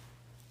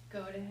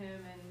go to him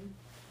and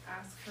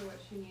ask her what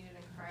she needed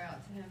and cry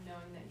out to him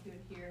knowing that he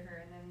would hear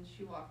her, and then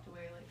she walked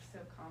away like so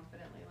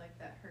confidently, like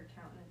that her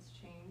countenance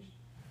changed,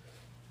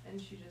 and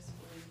she just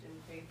believed in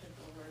faith that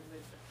the Lord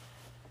would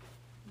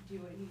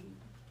do what he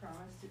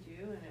promised to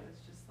do, and it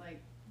was just like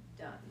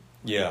done.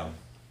 Yeah.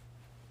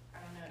 I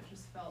don't know, it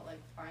just felt like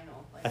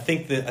final. Like, I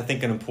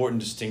think an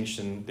important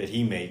distinction that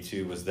he made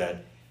too was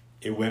that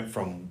it went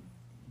from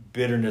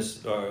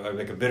bitterness,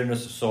 like a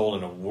bitterness of soul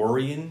and a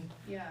worrying,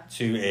 yeah.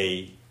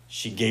 to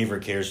she gave her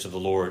cares to the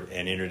Lord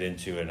and entered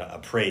into a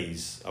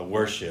praise, a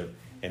worship,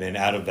 and then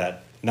out of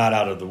that, not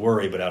out of the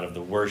worry, but out of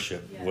the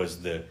worship, Yeah.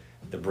 was the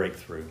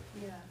breakthrough.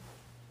 Yeah.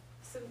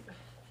 So,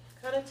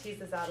 kind of tease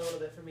this out a little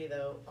bit for me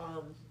though,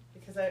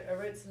 because I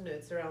wrote some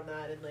notes around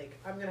that, and like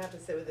I'm gonna have to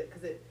sit with it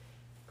because it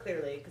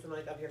clearly, because I'm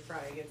like up here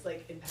crying, it's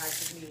like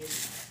impacted me in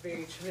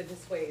very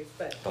tremendous ways.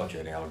 But I thought you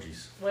had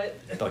allergies. what?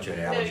 I thought you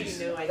had No, allergies.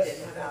 you know I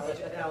didn't have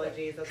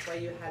allergies. That's why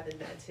you had the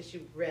net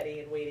tissue ready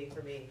and waiting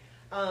for me.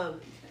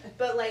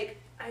 But like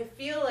I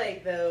feel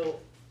like though,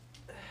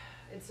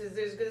 and so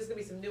there's gonna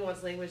be some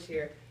nuanced language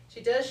here.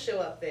 She does show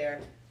up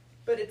there,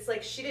 but it's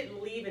like she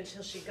didn't leave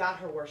until she got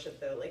her worship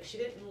though. Like she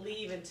didn't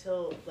leave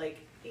until like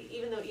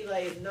even though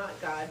Eli is not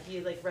God, he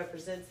like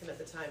represents him at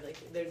the time. Like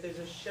there's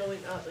a showing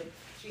up. Like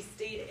she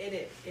stayed in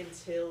it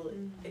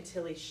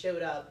until he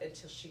showed up,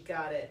 until she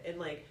got it, and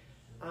like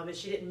and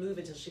she didn't move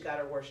until she got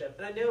her worship.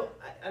 And I know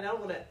I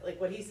don't want to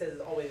like what he says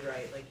is always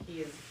right. Like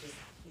he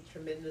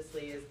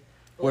tremendously is.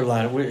 What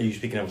line? What, are you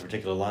speaking of a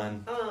particular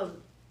line?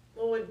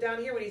 Well,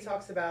 down here when he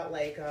talks about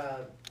like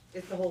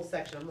it's the whole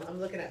section.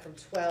 I'm looking at from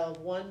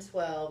 1:12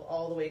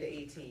 all the way to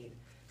 18.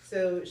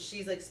 So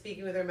she's like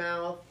speaking with her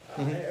mouth,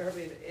 and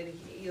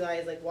Eli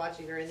is like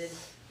watching her, and then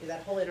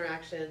that whole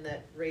interaction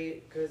that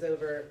Ray goes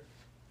over,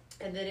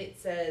 and then it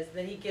says,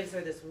 then he gives her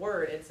this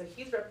word, and so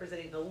he's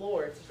representing the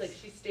Lord. So like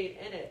she stayed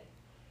in it.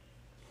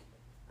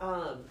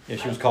 Yeah,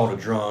 she was called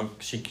a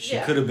drunk. She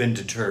could have been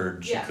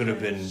deterred. She could have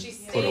been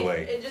put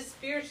away. And just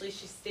spiritually,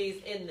 she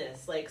stays in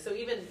this. Like so,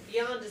 even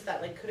beyond just that,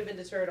 like could have been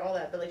deterred, all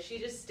that, but like she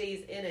just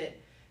stays in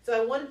it. So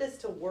I wanted this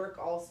to work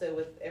also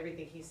with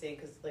everything he's saying,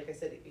 because like I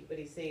said, what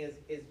he's saying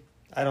is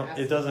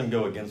It doesn't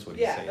go against what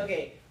he's saying. Yeah,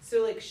 okay.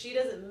 So like she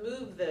doesn't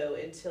move though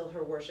until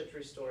her worship's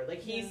restored.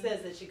 Like he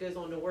says that she goes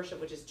on to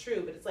worship, which is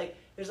true, but it's like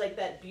there's like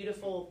that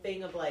beautiful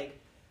thing of like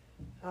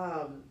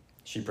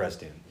she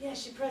pressed in. Yeah,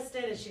 she pressed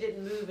in and she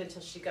didn't move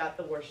until she got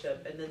the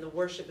worship, and then the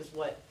worship is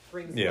what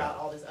brings about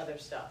all this other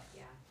stuff.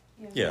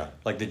 Yeah,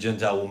 like the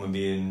Gentile woman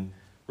being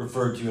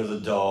referred to as a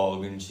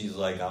dog, and she's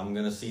like, I'm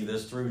gonna see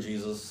this through,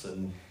 Jesus,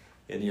 and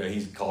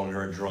he's calling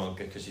her a drunk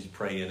because she's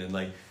praying, and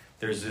like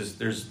there's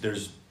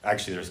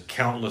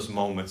countless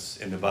moments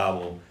in the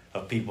Bible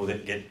of people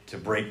that get to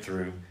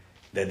breakthrough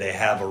that they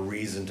have a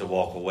reason to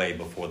walk away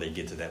before they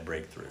get to that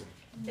breakthrough.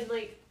 And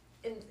like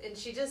and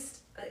she just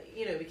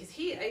because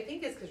I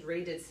think it's because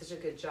Ray did such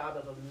a good job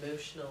of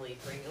emotionally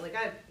bringing, like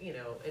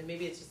and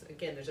maybe it's just,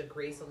 again, there's a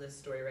grace on this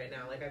story right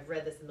now. Like I've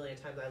read this a million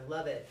times, I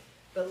love it,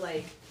 but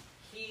like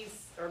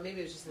or maybe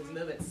it was just this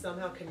moment,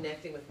 somehow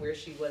connecting with where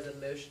she was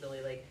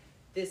emotionally, like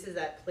this is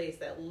that place,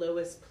 that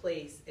lowest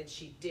place, and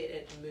she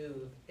didn't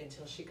move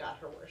until she got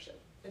her worship,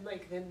 and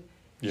like then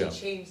she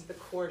changed the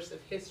course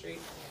of history.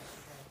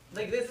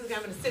 Like this is, I'm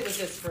going to sit with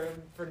this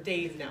for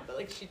days now, but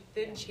like she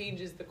then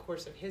changes the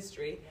course of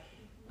history.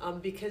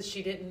 Because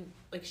she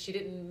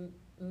didn't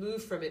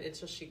move from it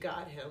until she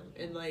got him.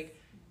 And like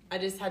I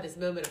just had this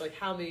moment of like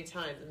how many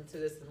times, and so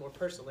this is more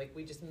personal, like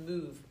we just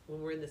move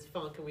when we're in this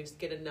funk and we just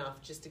get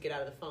enough just to get out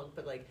of the funk,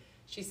 but like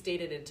she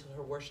stayed in it until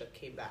her worship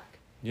came back.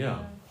 Yeah.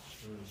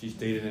 She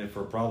stayed in it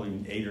for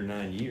probably 8 or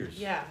 9 years.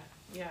 Yeah.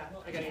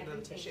 Well, I got and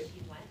another tissue.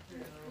 everything she went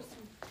through,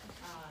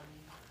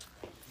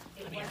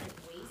 it wasn't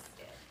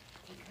wasted.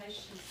 Because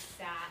she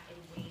sat and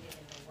waited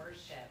in the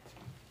worship,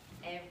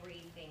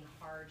 everything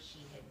hard she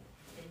had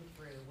been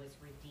through was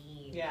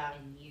redeemed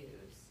and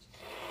used.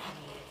 I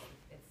mean,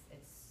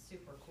 it's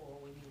super cool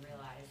when you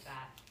realize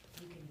that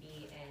you can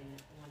be in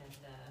one of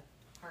the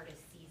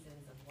hardest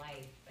seasons of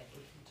life, but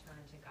if you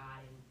turn to God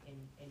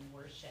in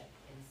worship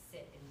and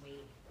sit and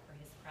wait for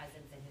his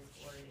presence and his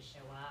glory to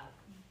show up,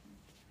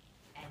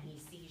 and he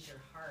sees your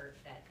heart,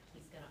 that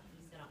he's gonna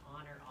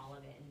honor all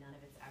of it, and none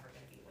of it's ever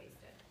gonna be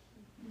wasted.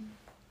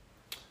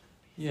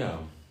 Yeah.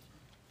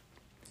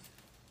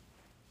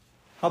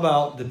 How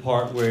about the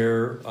part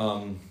where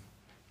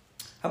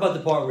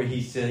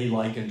he said he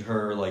likened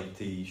her like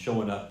the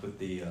showing up with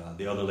the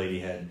other lady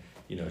had,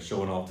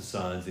 showing off the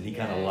sons, and he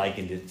kind of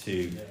likened it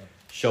to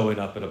showing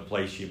up at a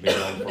place you've been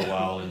on for a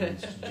while, and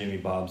Jimmy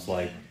Bob's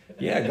like,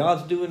 yeah,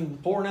 God's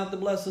pouring out the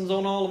blessings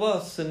on all of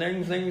us, and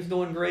everything's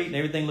going great, and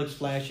everything looks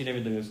flashy, and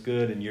everything is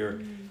good, and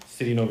you're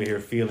sitting over here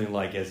feeling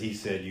like, as he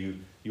said,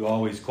 you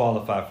always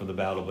qualify for the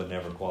battle, but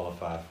never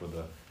qualify for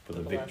the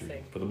victory,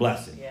 blessing. for the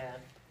blessing. Yeah.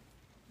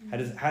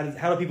 How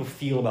do people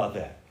feel about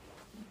that?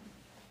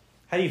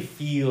 How do you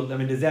feel? I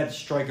mean, does that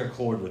strike a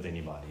chord with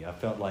anybody? I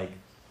felt like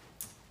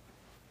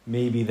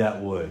maybe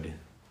that would.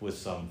 with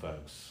some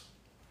folks.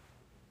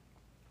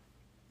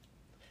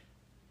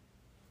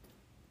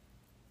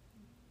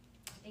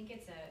 I think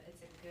it's a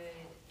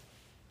good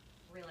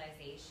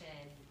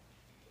realization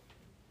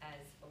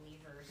as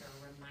believers,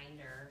 or a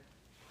reminder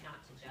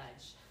not to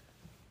judge.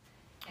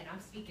 And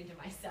I'm speaking to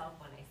myself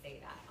when I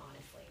say that,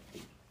 honestly.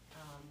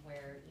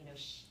 Where, you know,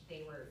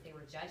 they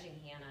were judging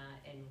Hannah,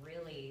 and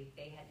really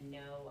they had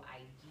no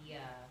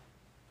idea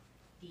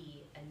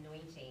the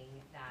anointing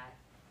that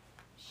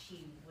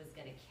she was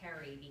going to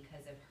carry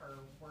because of her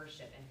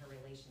worship and her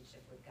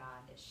relationship with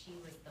God, that she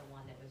was the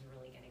one that was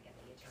really going to get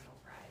the eternal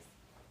prize.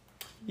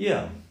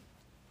 Yeah,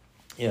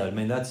 I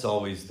mean, that's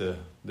always the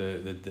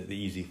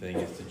easy thing,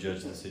 is to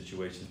judge the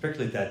situation.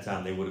 Particularly at that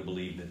time, they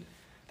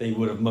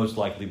would have most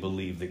likely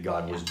believed that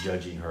God was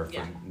judging her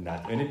for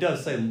not. And it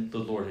does say the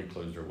Lord had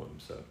closed her womb,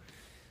 so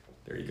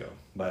there you go.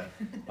 But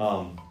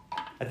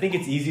I think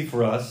it's easy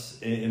for us,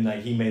 in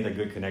that he made a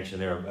good connection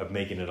there of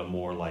making it a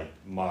more like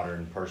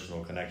modern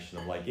personal connection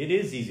of like, it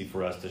is easy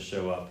for us to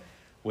show up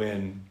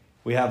when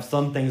we have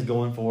some things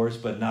going for us,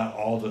 but not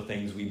all the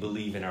things we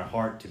believe in our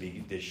heart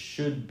that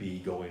should be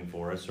going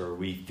for us, or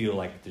we feel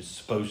like they're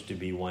supposed to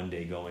be one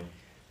day going.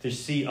 To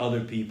see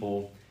other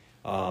people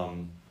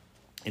and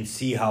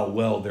see how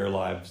well their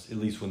lives, at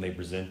least when they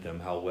present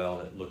them, how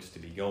well it looks to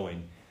be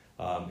going,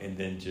 and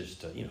then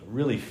just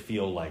really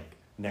feel like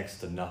next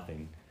to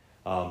nothing.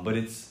 But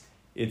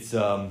that's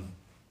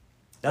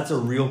a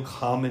real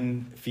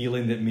common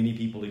feeling that many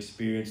people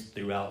experience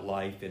throughout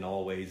life in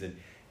all ways,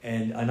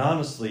 and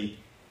honestly,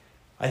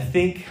 I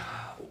think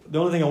the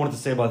only thing I wanted to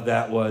say about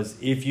that was,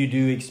 if you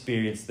do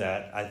experience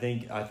that, I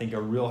think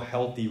a real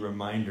healthy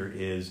reminder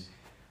is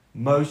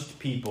most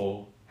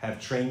people have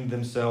trained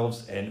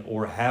themselves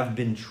or have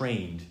been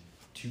trained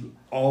to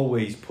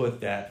always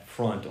put that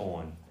front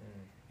on.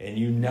 And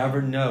you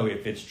never know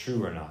if it's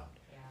true or not.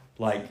 Yeah.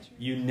 Like,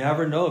 you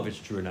never know if it's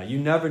true or not. You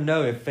never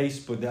know if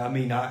Facebook,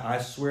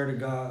 I swear to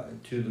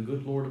God, to the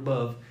good Lord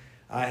above,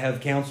 I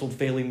have counseled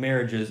failing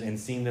marriages and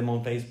seen them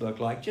on Facebook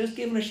like, just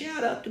giving a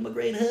shout out to my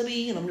great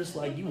hubby. And I'm just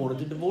like, you wanted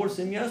to divorce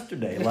him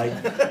yesterday.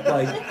 Like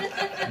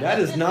that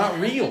is not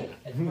real.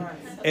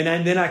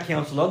 And then I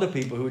counsel other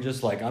people who are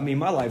just like,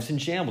 my life's in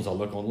shambles. I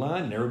look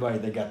online and everybody,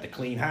 they got the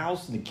clean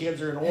house and the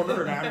kids are in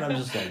order. And I'm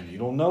just like, you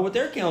don't know what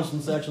their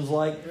counseling section's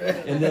like.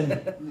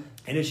 And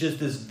it's just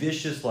this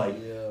vicious,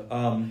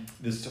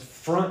 this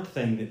front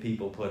thing that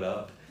people put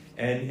up.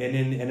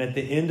 And at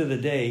the end of the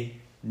day,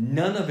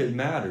 none of it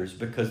matters,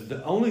 because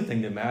the only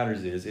thing that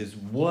matters is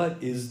what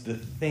is the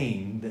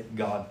thing that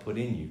God put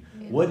in you?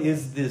 Yeah. What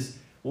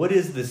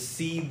is the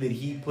seed that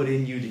he put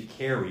in you to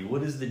carry?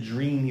 What is the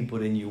dream he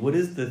put in you? What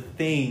is the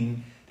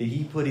thing that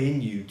he put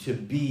in you to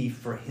be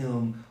for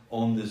him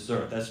on this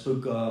earth? I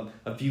spoke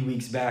a few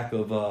weeks back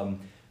of,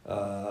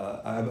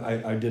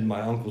 I did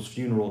my uncle's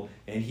funeral,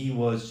 and he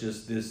was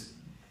just this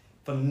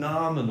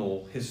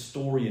phenomenal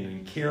historian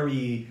and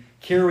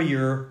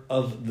carrier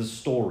of the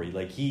story.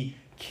 Like, he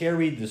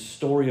carried the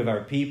story of our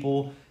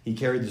people. He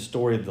carried the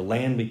story of the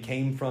land we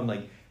came from.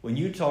 Like, when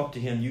you talked to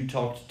him, you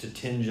talked to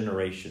 10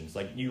 generations.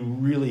 Like, you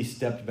really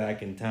stepped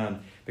back in time,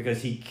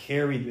 because he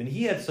carried, and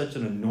he had such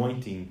an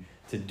anointing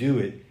to do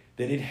it,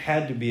 that it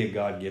had to be a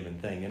God-given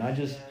thing. And I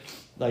just,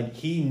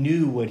 he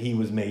knew what he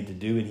was made to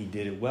do, and he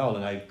did it well.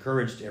 And I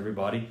encouraged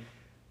everybody,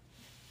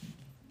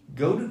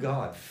 go to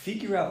God.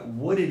 Figure out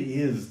what it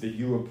is that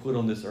you were put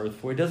on this earth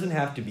for. It doesn't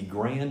have to be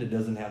grand. It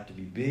doesn't have to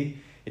be big.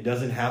 It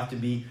doesn't have to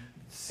be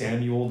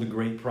Samuel, the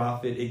great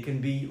prophet. It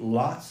can be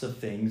lots of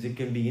things. It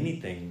can be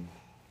anything.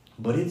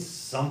 But it's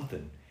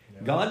something.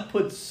 Yeah. God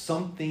put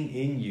something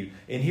in you.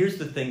 And here's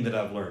the thing that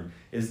I've learned,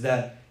 is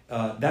that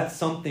that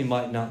something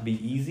might not be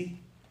easy.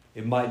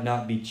 It might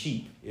not be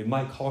cheap. It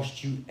might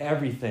cost you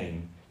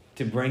everything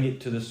to bring it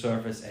to the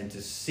surface and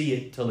to see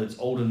it till it's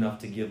old enough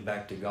to give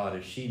back to God,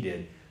 as she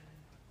did.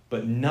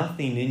 But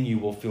nothing in you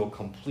will feel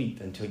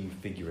complete until you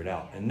figure it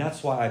out. And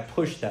that's why I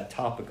push that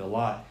topic a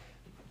lot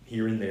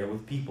here and there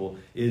with people,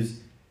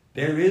 is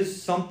there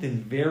is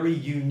something very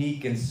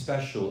unique and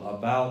special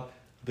about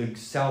the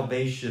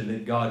salvation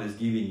that God is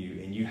giving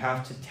you, and you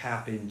have to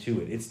tap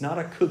into it. It's not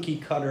a cookie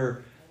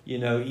cutter,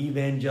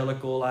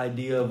 evangelical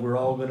idea of we're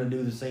all going to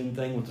do the same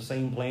thing with the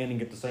same plan and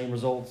get the same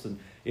results. And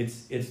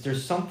it's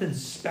there's something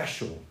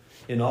special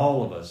in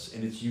all of us,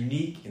 and it's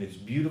unique, and it's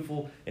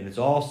beautiful, and it's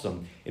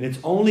awesome. And it's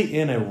only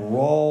in a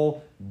raw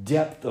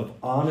depth of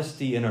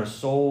honesty in our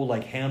soul,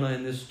 like Hannah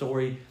in this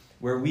story,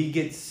 where we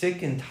get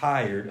sick and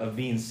tired of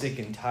being sick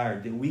and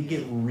tired, that we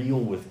get real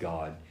with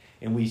God,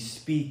 and we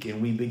speak,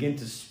 and we begin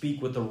to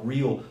speak with a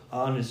real,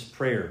 honest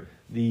prayer.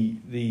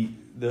 The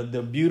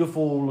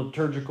beautiful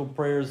liturgical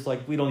prayers,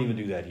 like, we don't even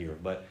do that here.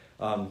 But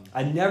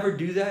I never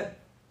do that.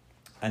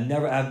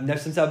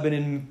 Since I've been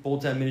in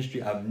full-time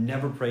ministry, I've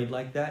never prayed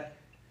like that,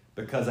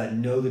 because I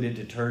know that it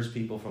deters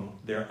people from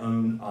their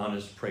own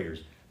honest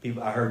prayers.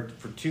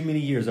 For too many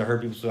years, I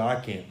heard people say, I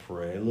can't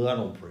pray. I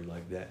don't pray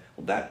like that.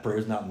 Well, that prayer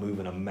is not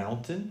moving a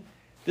mountain.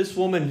 This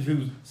woman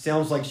who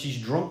sounds like she's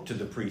drunk to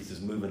the priest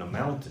is moving a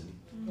mountain.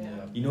 Yeah.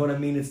 You know what I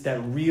mean? It's that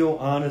real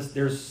honest,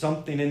 there's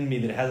something in me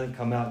that hasn't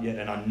come out yet,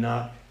 and I'm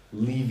not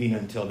leaving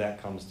until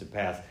that comes to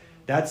pass.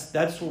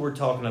 That's what we're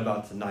talking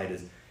about tonight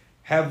is,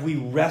 have we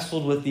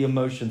wrestled with the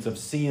emotions of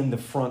seeing the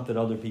front that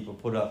other people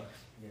put up?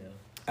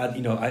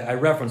 Yeah. I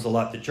reference a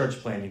lot the church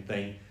planting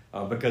thing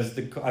because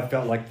I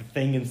felt like the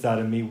thing inside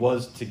of me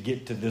was to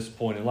get to this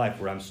point in life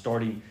where I'm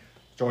starting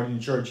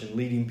church and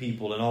leading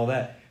people and all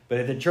that. But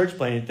at the church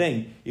planting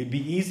thing, it'd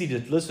be easy to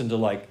listen to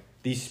like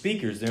these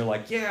speakers. They're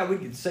like, yeah, we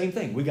get the same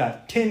thing. We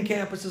got 10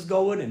 campuses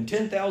going and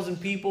 10,000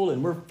 people,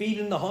 and we're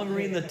feeding the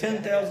hungry and the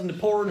 10,000 the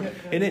poor.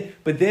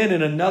 But then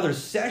in another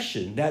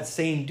session, that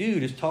same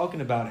dude is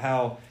talking about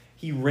how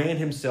he ran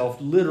himself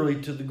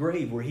literally to the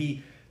grave, where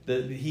he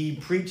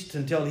preached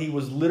until he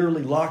was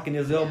literally locking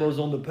his elbows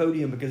on the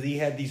podium because he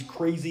had these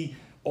crazy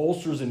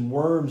ulcers and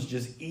worms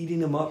just eating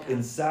him up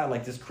inside,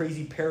 like this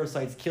crazy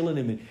parasites killing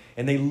him.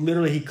 And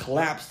he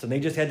collapsed, and they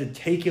just had to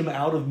take him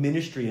out of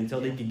ministry until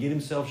they could get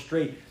himself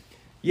straight.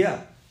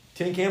 Yeah,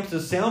 10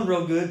 campuses sound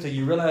real good till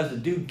you realize the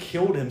dude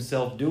killed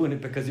himself doing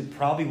it because it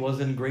probably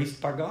wasn't graced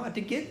by God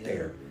to get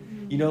there.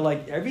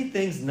 Like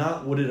everything's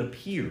not what it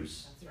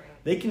appears.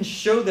 They can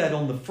show that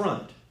on the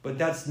front, but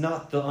that's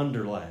not the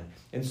underlying.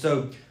 And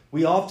so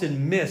we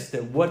often miss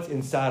that what's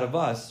inside of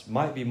us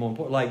might be more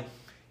important. Like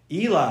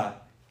Eli,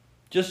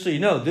 just so you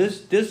know,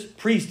 this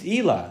priest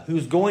Eli,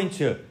 who's going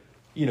to,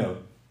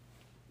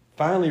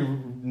 finally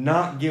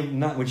not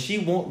when she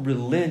won't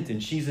relent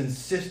and she's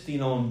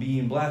insisting on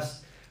being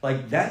blessed,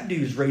 like that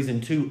dude's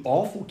raising 2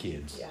 awful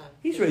kids. Yeah.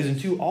 He's raising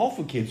 2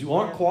 awful kids who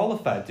aren't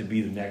qualified to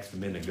be the next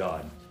men of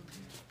God.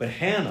 But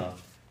Hannah,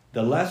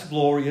 the less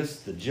glorious,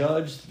 the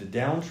judged, the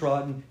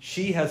downtrodden,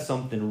 she has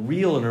something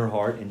real in her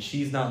heart, and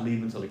she's not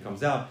leaving until it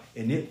comes out,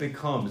 and it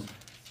becomes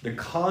the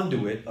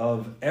conduit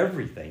of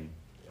everything.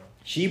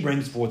 She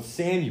brings forth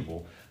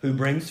Samuel, who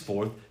brings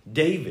forth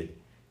David.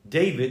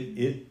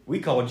 David, we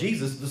call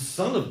Jesus the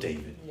son of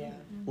David. Yeah.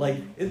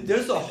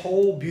 There's a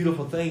whole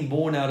beautiful thing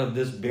born out of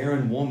this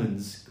barren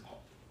woman's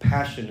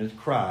passionate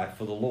cry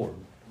for the Lord.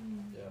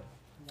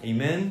 Yeah.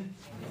 Amen?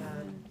 Yeah.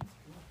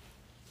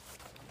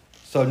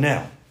 So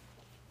now,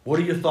 what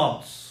are your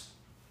thoughts?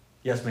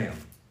 Yes, ma'am.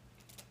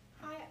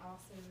 I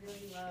also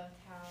really loved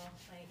how,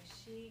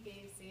 she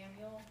gave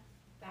Samuel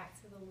back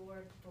to the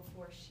Lord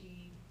before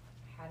she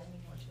had any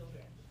more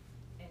children.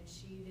 And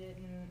she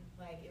didn't,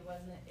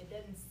 it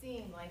didn't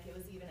seem like it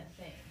was even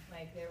a thing.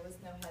 There was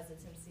no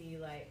hesitancy,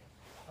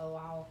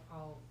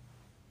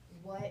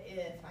 what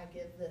if I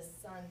give this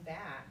son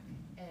back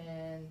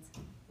and,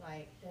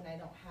 then I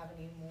don't have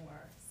any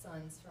more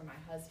sons for my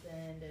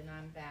husband and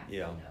I'm back,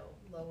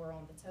 lower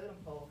on the totem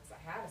pole because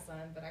I had a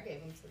son, but I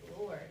gave him to the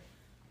Lord.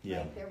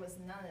 Yeah. There was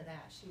none of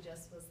that. She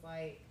just was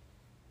like,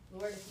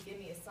 Lord, if you give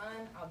me a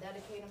son, I'll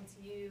dedicate him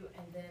to you.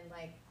 And then,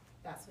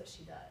 that's what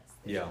she does.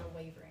 There's no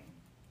wavering.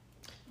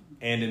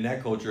 And in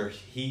that culture,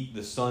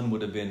 the son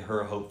would have been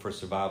her hope for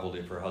survival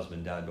if her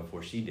husband died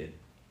before she did.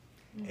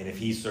 Mm-hmm. And if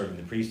he's serving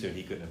the priesthood,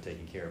 he couldn't have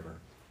taken care of her.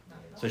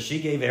 So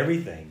she gave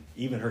everything,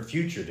 even her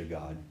future, to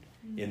God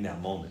in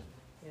that moment.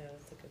 Yeah,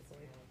 that's a good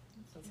point.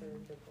 That's a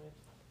really good point.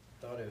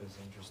 I thought it was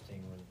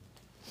interesting when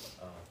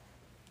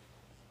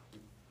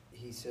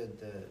he said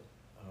that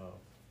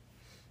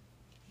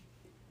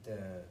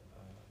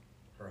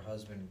her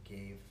husband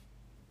gave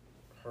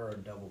her a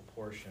double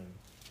portion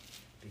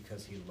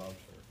because he loved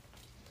her.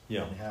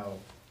 Yeah. And how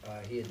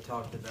he had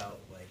talked about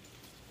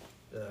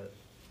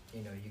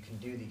you can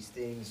do these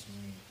things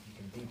and you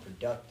can be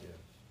productive,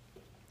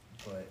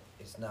 but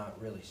it's not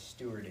really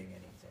stewarding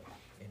anything,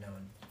 And I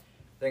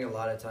think a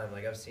lot of time,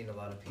 I've seen a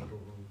lot of people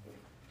who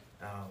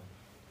have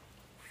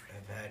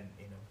had,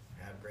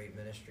 have great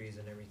ministries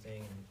and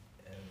everything,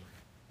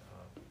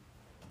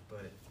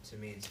 but to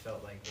me it's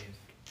felt like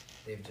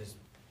they've just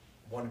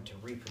wanted to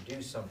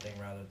reproduce something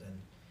rather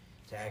than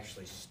to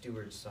actually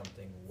steward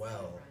something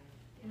well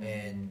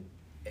and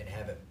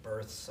have it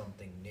birth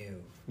something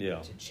new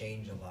to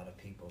change a lot of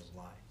people's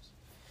lives.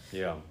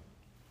 Yeah.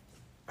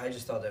 I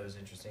just thought that was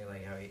interesting,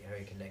 how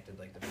he connected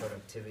the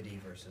productivity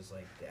versus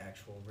the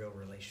actual real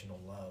relational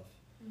love.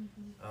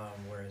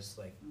 Mm-hmm. Whereas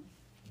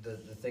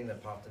the thing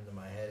that popped into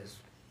my head is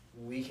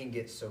we can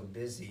get so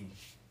busy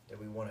that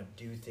we want to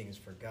do things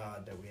for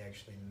God that we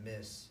actually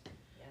miss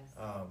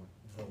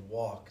the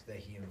walk that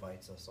he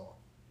invites us on.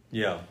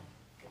 Yeah,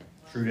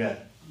 true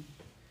that.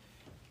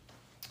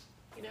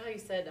 You know how you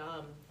said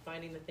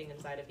finding the thing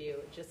inside of you,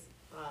 just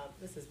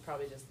this is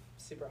probably just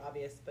super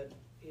obvious, but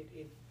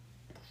it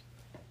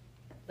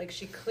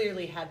she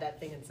clearly had that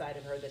thing inside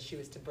of her that she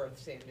was to birth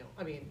Samuel.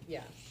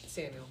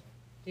 Samuel.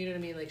 Do you know what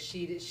I mean?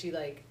 She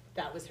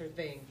that was her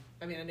thing.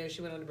 I know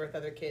she went on to birth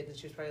other kids and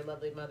she was probably a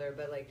lovely mother,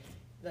 but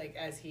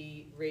as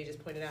Ray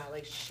just pointed out,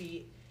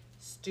 she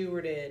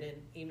stewarded,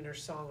 and even her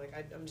song,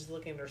 I'm just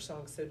looking at her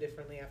song so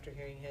differently after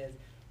hearing his,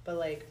 but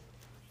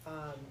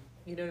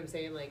you know what I'm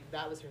saying?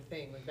 That was her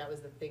thing. That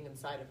was the thing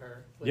inside of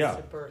her, was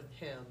to birth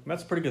him.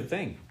 That's a pretty good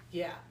thing.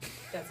 Yeah,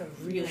 that's a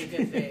really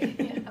good thing.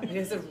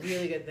 It's a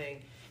really good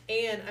thing.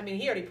 And,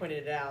 he already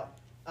pointed it out,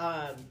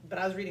 but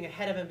I was reading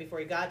ahead of him before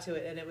he got to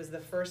it, and it was the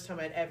first time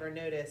I'd ever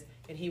noticed,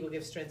 and he will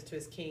give strength to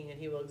his king, and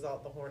he will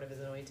exalt the horn of his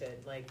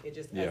anointed. It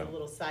just, as a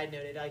little side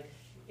note,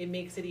 it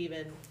makes it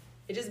even,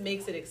 it just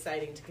makes it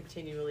exciting to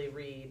continually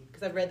read.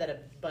 Because I've read that a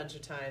bunch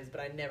of times,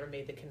 but I never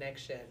made the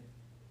connection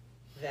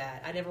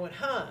that, I never went,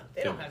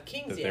 they don't have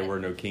kings yet. There were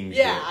no kings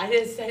yet. yet.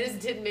 I just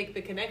didn't make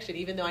the connection,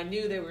 even though I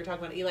knew they were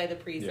talking about Eli the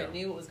priest. I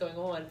knew what was going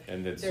on.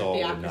 And that Their Saul would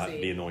theocracy. not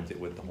be anointed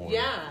with the horn.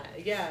 Yeah,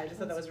 I just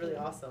thought that was really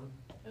awesome.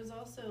 It was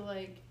also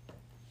like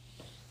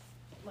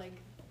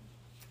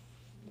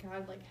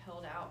God like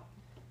held out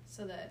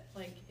so that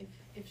like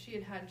if she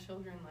had had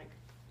children like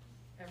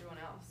everyone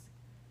else,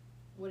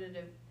 would it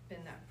have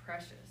been that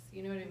precious?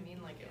 You know what I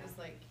mean? Like it was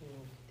like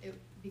it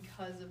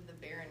because of the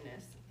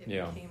barrenness, it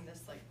became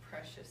this like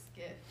precious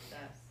gift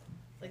that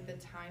like the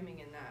timing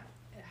in that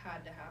it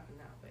had to happen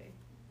that way,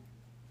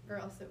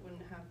 or else it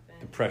wouldn't have been.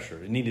 The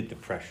pressure. It needed the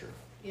pressure.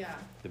 Yeah.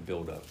 The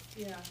build up.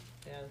 Yeah.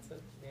 Yeah, that's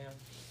it.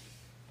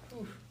 Yeah.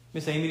 Oof.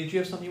 Miss Amy, did you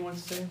have something you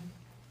wanted to say?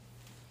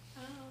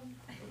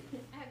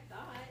 I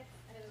thought,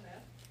 I don't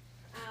know.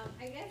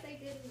 I guess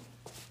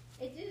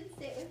it didn't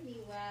sit with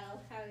me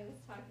well how he was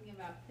talking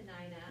about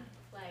Penina.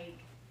 Like,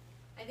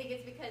 I think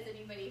it's because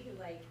anybody who,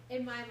 like,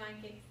 in my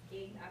mind gets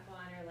ganged up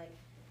on or, like,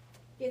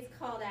 gets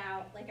called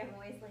out, like, I'm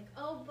always like,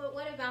 oh, but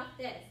what about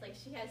this? Like,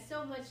 she has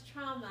so much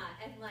trauma,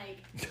 and, like,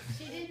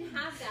 she didn't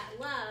have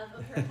that love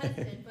of her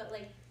husband, but,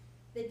 like,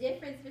 the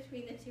difference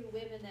between the two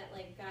women that,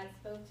 like, God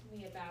spoke to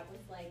me about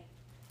was, like,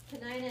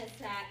 Penina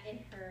sat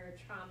in her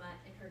trauma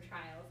and her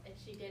trials, and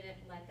she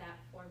didn't let that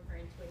form her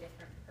into a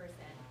different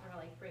person or,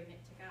 like, bring it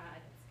to God.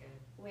 That's good.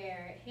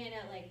 Where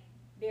Hannah, like,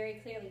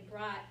 very clearly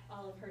brought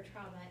all of her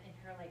trauma and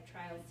her, like,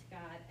 trials to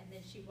God, and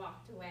then she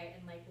walked away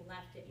and, like,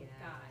 left it with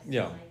God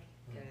Yeah. to, like,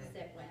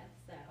 sit with,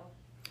 so.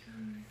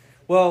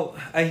 Well,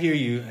 I hear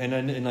you,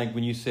 and like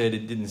when you said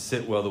it didn't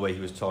sit well the way he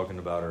was talking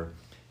about her,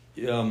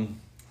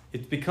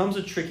 it becomes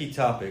a tricky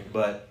topic.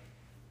 But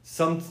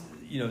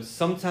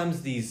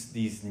sometimes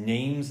these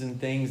names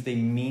and things, they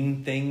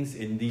mean things,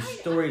 and these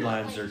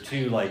storylines are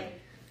too like.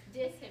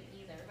 Diss him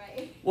either,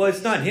 right? Well,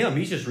 it's not him.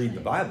 He's just reading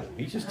the Bible.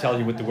 He's just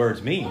telling you what the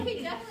words mean. Well,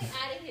 he definitely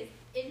added his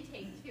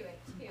intake to it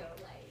too,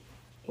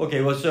 like.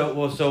 Okay,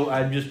 so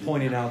I'm just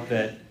pointing out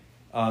that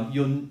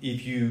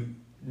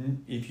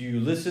if you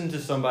listen to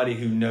somebody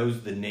who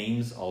knows the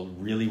names all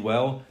really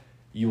well,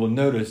 you will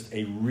notice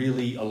a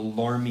really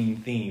alarming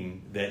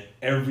theme that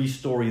every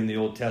story in the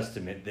Old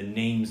Testament, the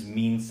names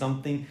mean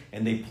something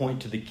and they point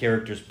to the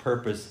character's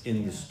purpose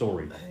in the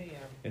story.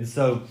 And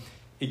so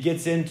it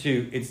gets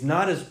into, it's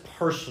not as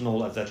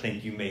personal as I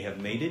think you may have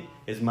made it,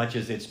 as much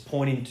as it's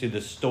pointing to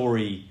the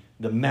story,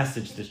 the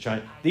message that's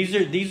trying. These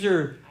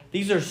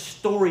are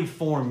story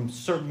form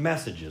certain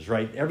messages,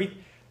 right?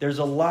 There's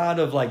a lot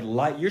of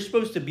like you're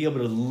supposed to be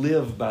able to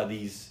live by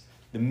the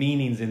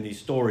meanings in these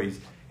stories.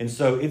 And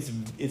so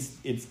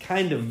it's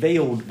kind of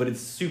veiled, but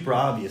it's super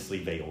obviously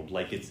veiled.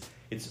 Like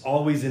it's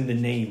always in the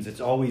names. It's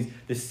always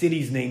the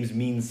city's names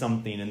mean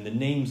something, and the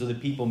names of the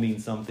people mean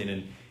something,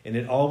 and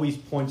it always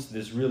points to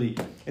this really.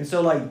 And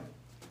so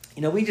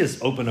we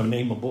just open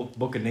a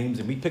book of names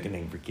and we pick a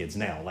name for kids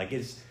now. Like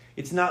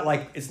it's not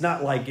like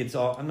it's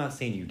all. I'm not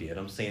saying you did.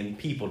 I'm saying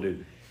people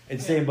do.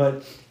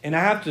 And I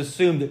have to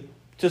assume that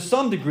to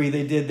some degree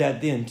they did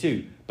that then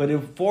too. But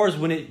as far as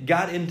when it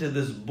got into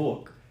this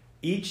book,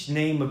 each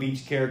name of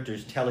each character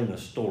is telling a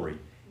story.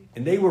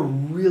 And they were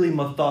really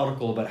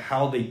methodical about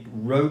how they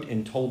wrote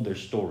and told their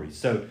stories.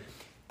 So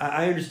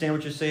I understand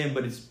what you're saying,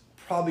 but it's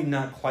probably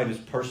not quite as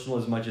personal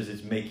as much as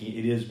it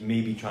is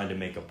maybe trying to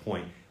make a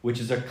point, which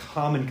is a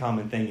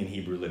common thing in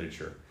Hebrew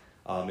literature.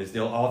 Is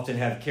they'll often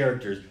have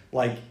characters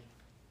like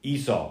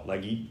Esau.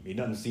 Like he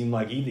doesn't seem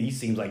like he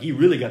seems like he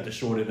really got the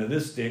short end of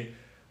this stick,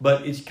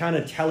 but it's kind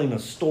of telling a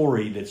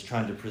story that's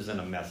trying to present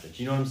a message.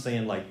 You know what I'm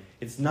saying? Like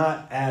it's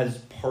not as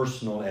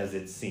personal as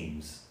it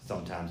seems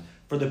sometimes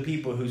for the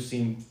people who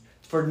seem,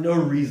 for no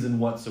reason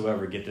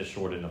whatsoever, get the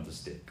short end of the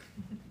stick.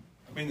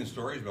 I mean, the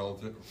story is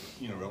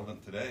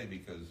relevant today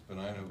because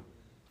Penina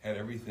had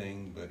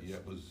everything, but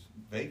yet was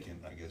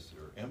vacant, I guess,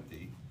 or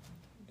empty.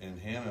 And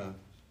Hannah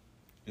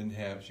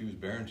she was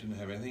barren, she didn't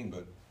have anything,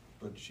 but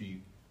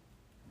she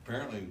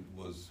apparently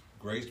was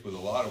graced with a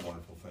lot of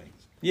wonderful things.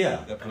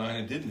 Yeah. That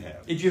Penina didn't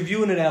have. If you're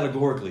viewing it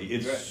allegorically,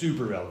 it's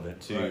super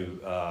relevant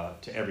to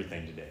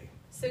everything today.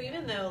 So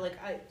even though,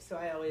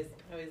 I always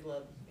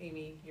love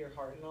Amy, your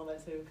heart and all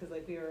that too, because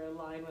we were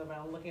aligned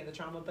around looking at the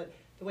trauma. But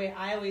the way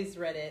I always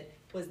read it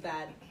was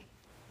that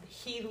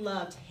he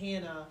loved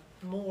Hannah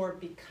more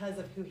because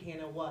of who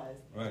Hannah was,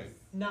 right?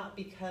 Not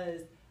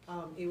because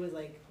it was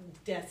like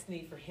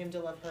destiny for him to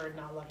love her and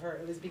not love her.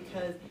 It was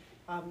because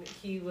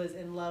he was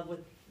in love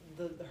with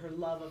her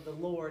love of the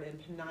Lord, and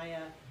Penina.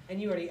 And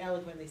you already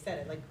eloquently said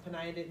it. Like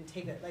Penina didn't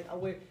take that. Like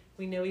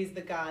we know he's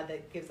the God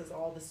that gives us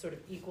all this sort of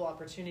equal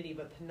opportunity,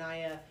 but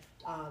Penina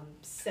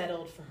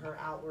settled for her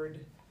outward,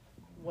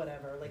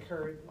 whatever, like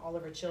all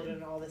of her children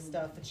and all this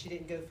stuff, and she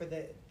didn't go for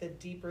the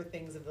deeper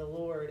things of the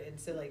Lord. And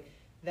so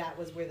that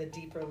was where the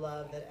deeper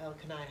love that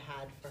Elkanah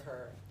had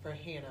for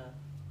Hannah.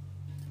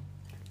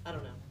 I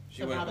don't know.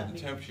 She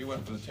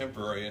went for the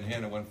temporary, and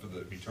Hannah went for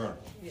the eternal.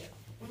 Yeah.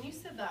 When you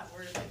said that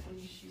word, like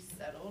when she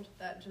settled,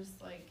 that just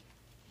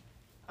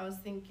I was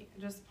thinking,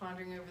 just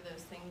pondering over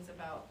those things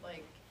about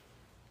like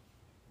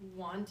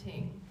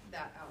wanting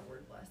that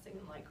outward blessing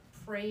and like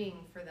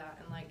praying for that,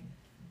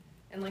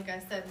 and like I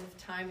said with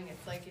timing,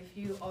 it's like if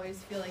you always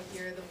feel like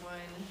you're the one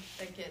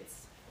that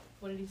gets,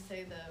 what did he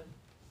say, the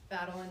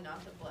battle and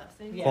not the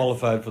blessing? Yes.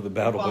 Qualified for the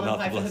battle, but not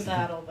the blessing. For the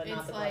battle, but not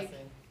it's the like,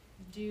 blessing.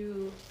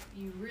 Do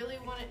you really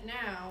want it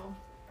now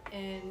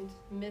and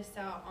miss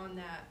out on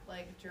that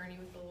like journey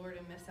with the Lord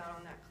and miss out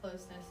on that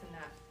closeness and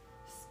that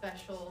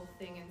special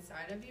thing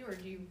inside of you, or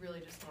do you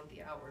really just want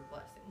the outward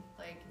blessing?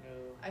 Like,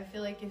 I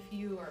feel like if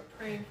you are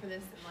praying for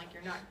this and like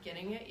you're not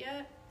getting it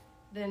yet,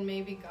 then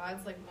maybe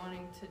God's like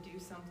wanting to do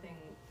something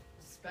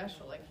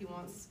special. Like he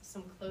wants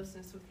some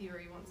closeness with you, or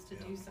he wants to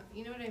do something.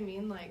 You know what I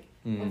mean? Like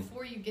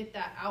before you get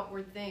that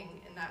outward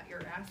thing and that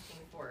you're asking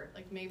for,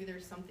 like maybe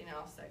there's something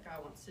else that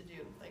God wants to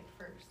do like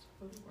first.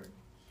 Or,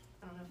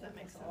 I don't know if that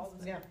makes sense.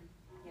 Yeah.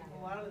 Yeah.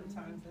 A lot of the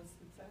times that's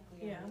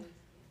exactly Yeah. what it is.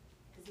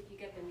 Because if you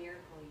get the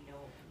miracle, you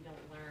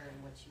don't learn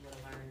what you would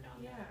have learned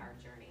on the hard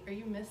journey. Or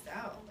you miss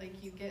out.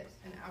 Like you get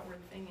an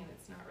outward thing and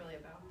it's not really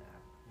about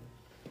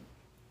that.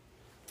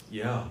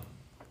 Yeah.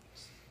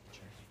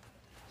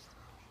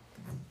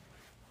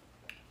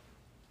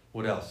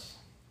 What else?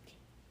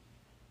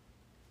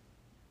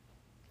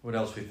 What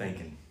else we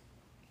thinking?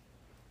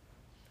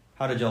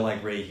 How did y'all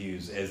like Ray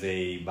Hughes as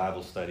a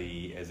Bible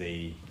study, as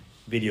a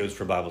videos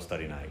for Bible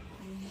study night?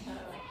 I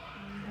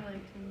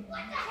liked him.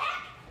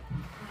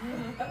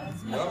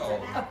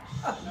 No.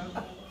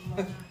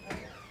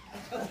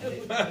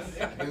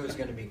 I knew it was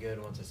going to be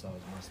good once I saw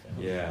his mustache.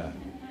 Yeah.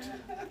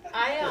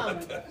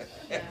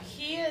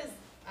 He is,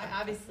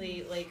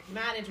 obviously, like,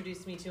 Matt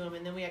introduced me to him,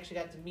 and then we actually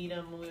got to meet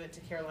him when we went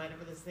to Carolina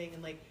for this thing,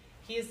 and, like,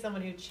 he is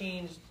someone who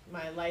changed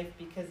my life,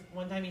 because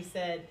one time he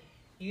said,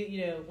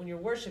 you know, when you're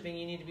worshiping,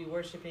 you need to be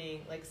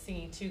worshiping, like,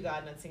 singing to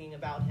God, not singing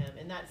about him,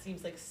 and that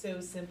seems, like, so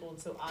simple and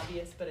so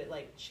obvious, but it,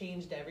 like,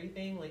 changed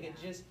everything, like, it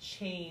just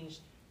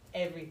changed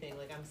everything,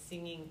 like, I'm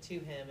singing to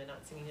him and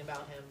not singing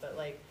about him, but,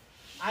 like,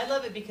 I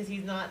love it because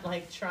he's not,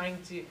 like, trying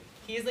to,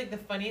 he's, like, the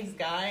funniest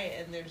guy,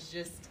 and there's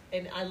just,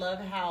 and I love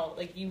how,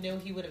 like, you know,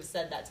 he would have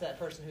said that to that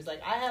person who's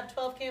like, I have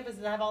 12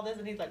 campuses, I have all this,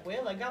 and he's like,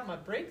 well, I got my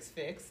brakes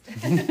fixed.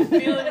 Feeling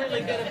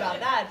really good about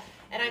that.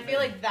 And I feel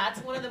like that's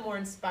one of the more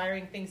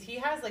inspiring things. He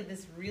has, like,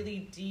 this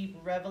really deep,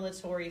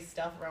 revelatory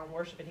stuff around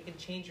worship, and he can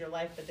change your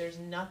life, but there's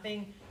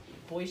nothing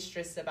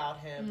boisterous about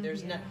him.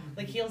 There's no,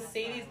 like, he'll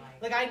say these,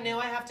 like, I know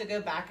I have to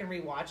go back and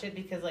rewatch it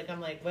because, like, I'm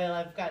like, well,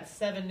 I've got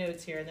 7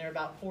 notes here and there are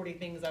about 40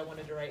 things I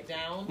wanted to write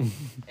down.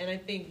 And I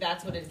think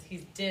that's what it is.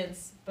 He's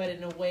dense, but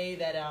in a way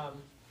that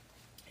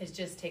it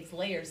just takes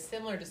layers,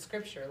 similar to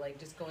scripture, like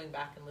just going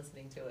back and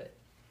listening to it.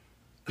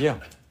 Yeah.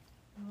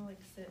 I'm gonna like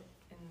sit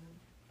in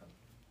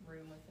a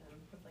room with him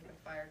with like a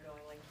fire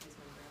going, like he's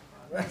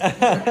my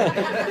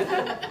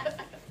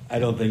grandfather. I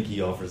don't think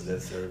he offers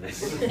that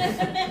service.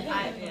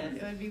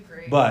 It would be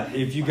great. But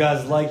if you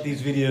guys like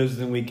these videos,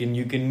 then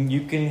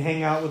you can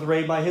hang out with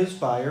Ray by his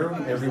fire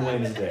every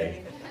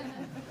Wednesday.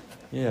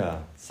 Yeah.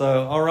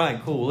 So all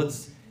right, cool.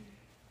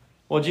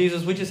 Well,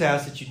 Jesus, we just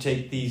ask that you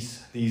take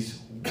these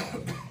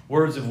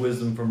words of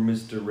wisdom from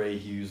Mr. Ray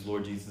Hughes,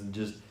 Lord Jesus, and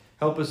just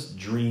help us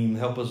dream,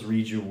 help us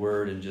read your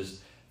word, and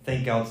just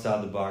think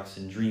outside the box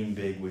and dream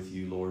big with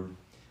you, Lord.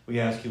 We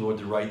ask you, Lord,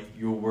 to write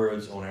your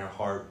words on our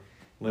heart.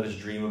 Let us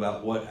dream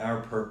about what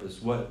our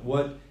purpose,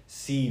 what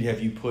seed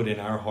have you put in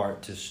our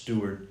heart to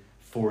steward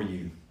for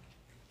you.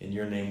 In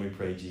your name we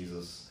pray,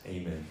 Jesus.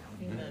 Amen.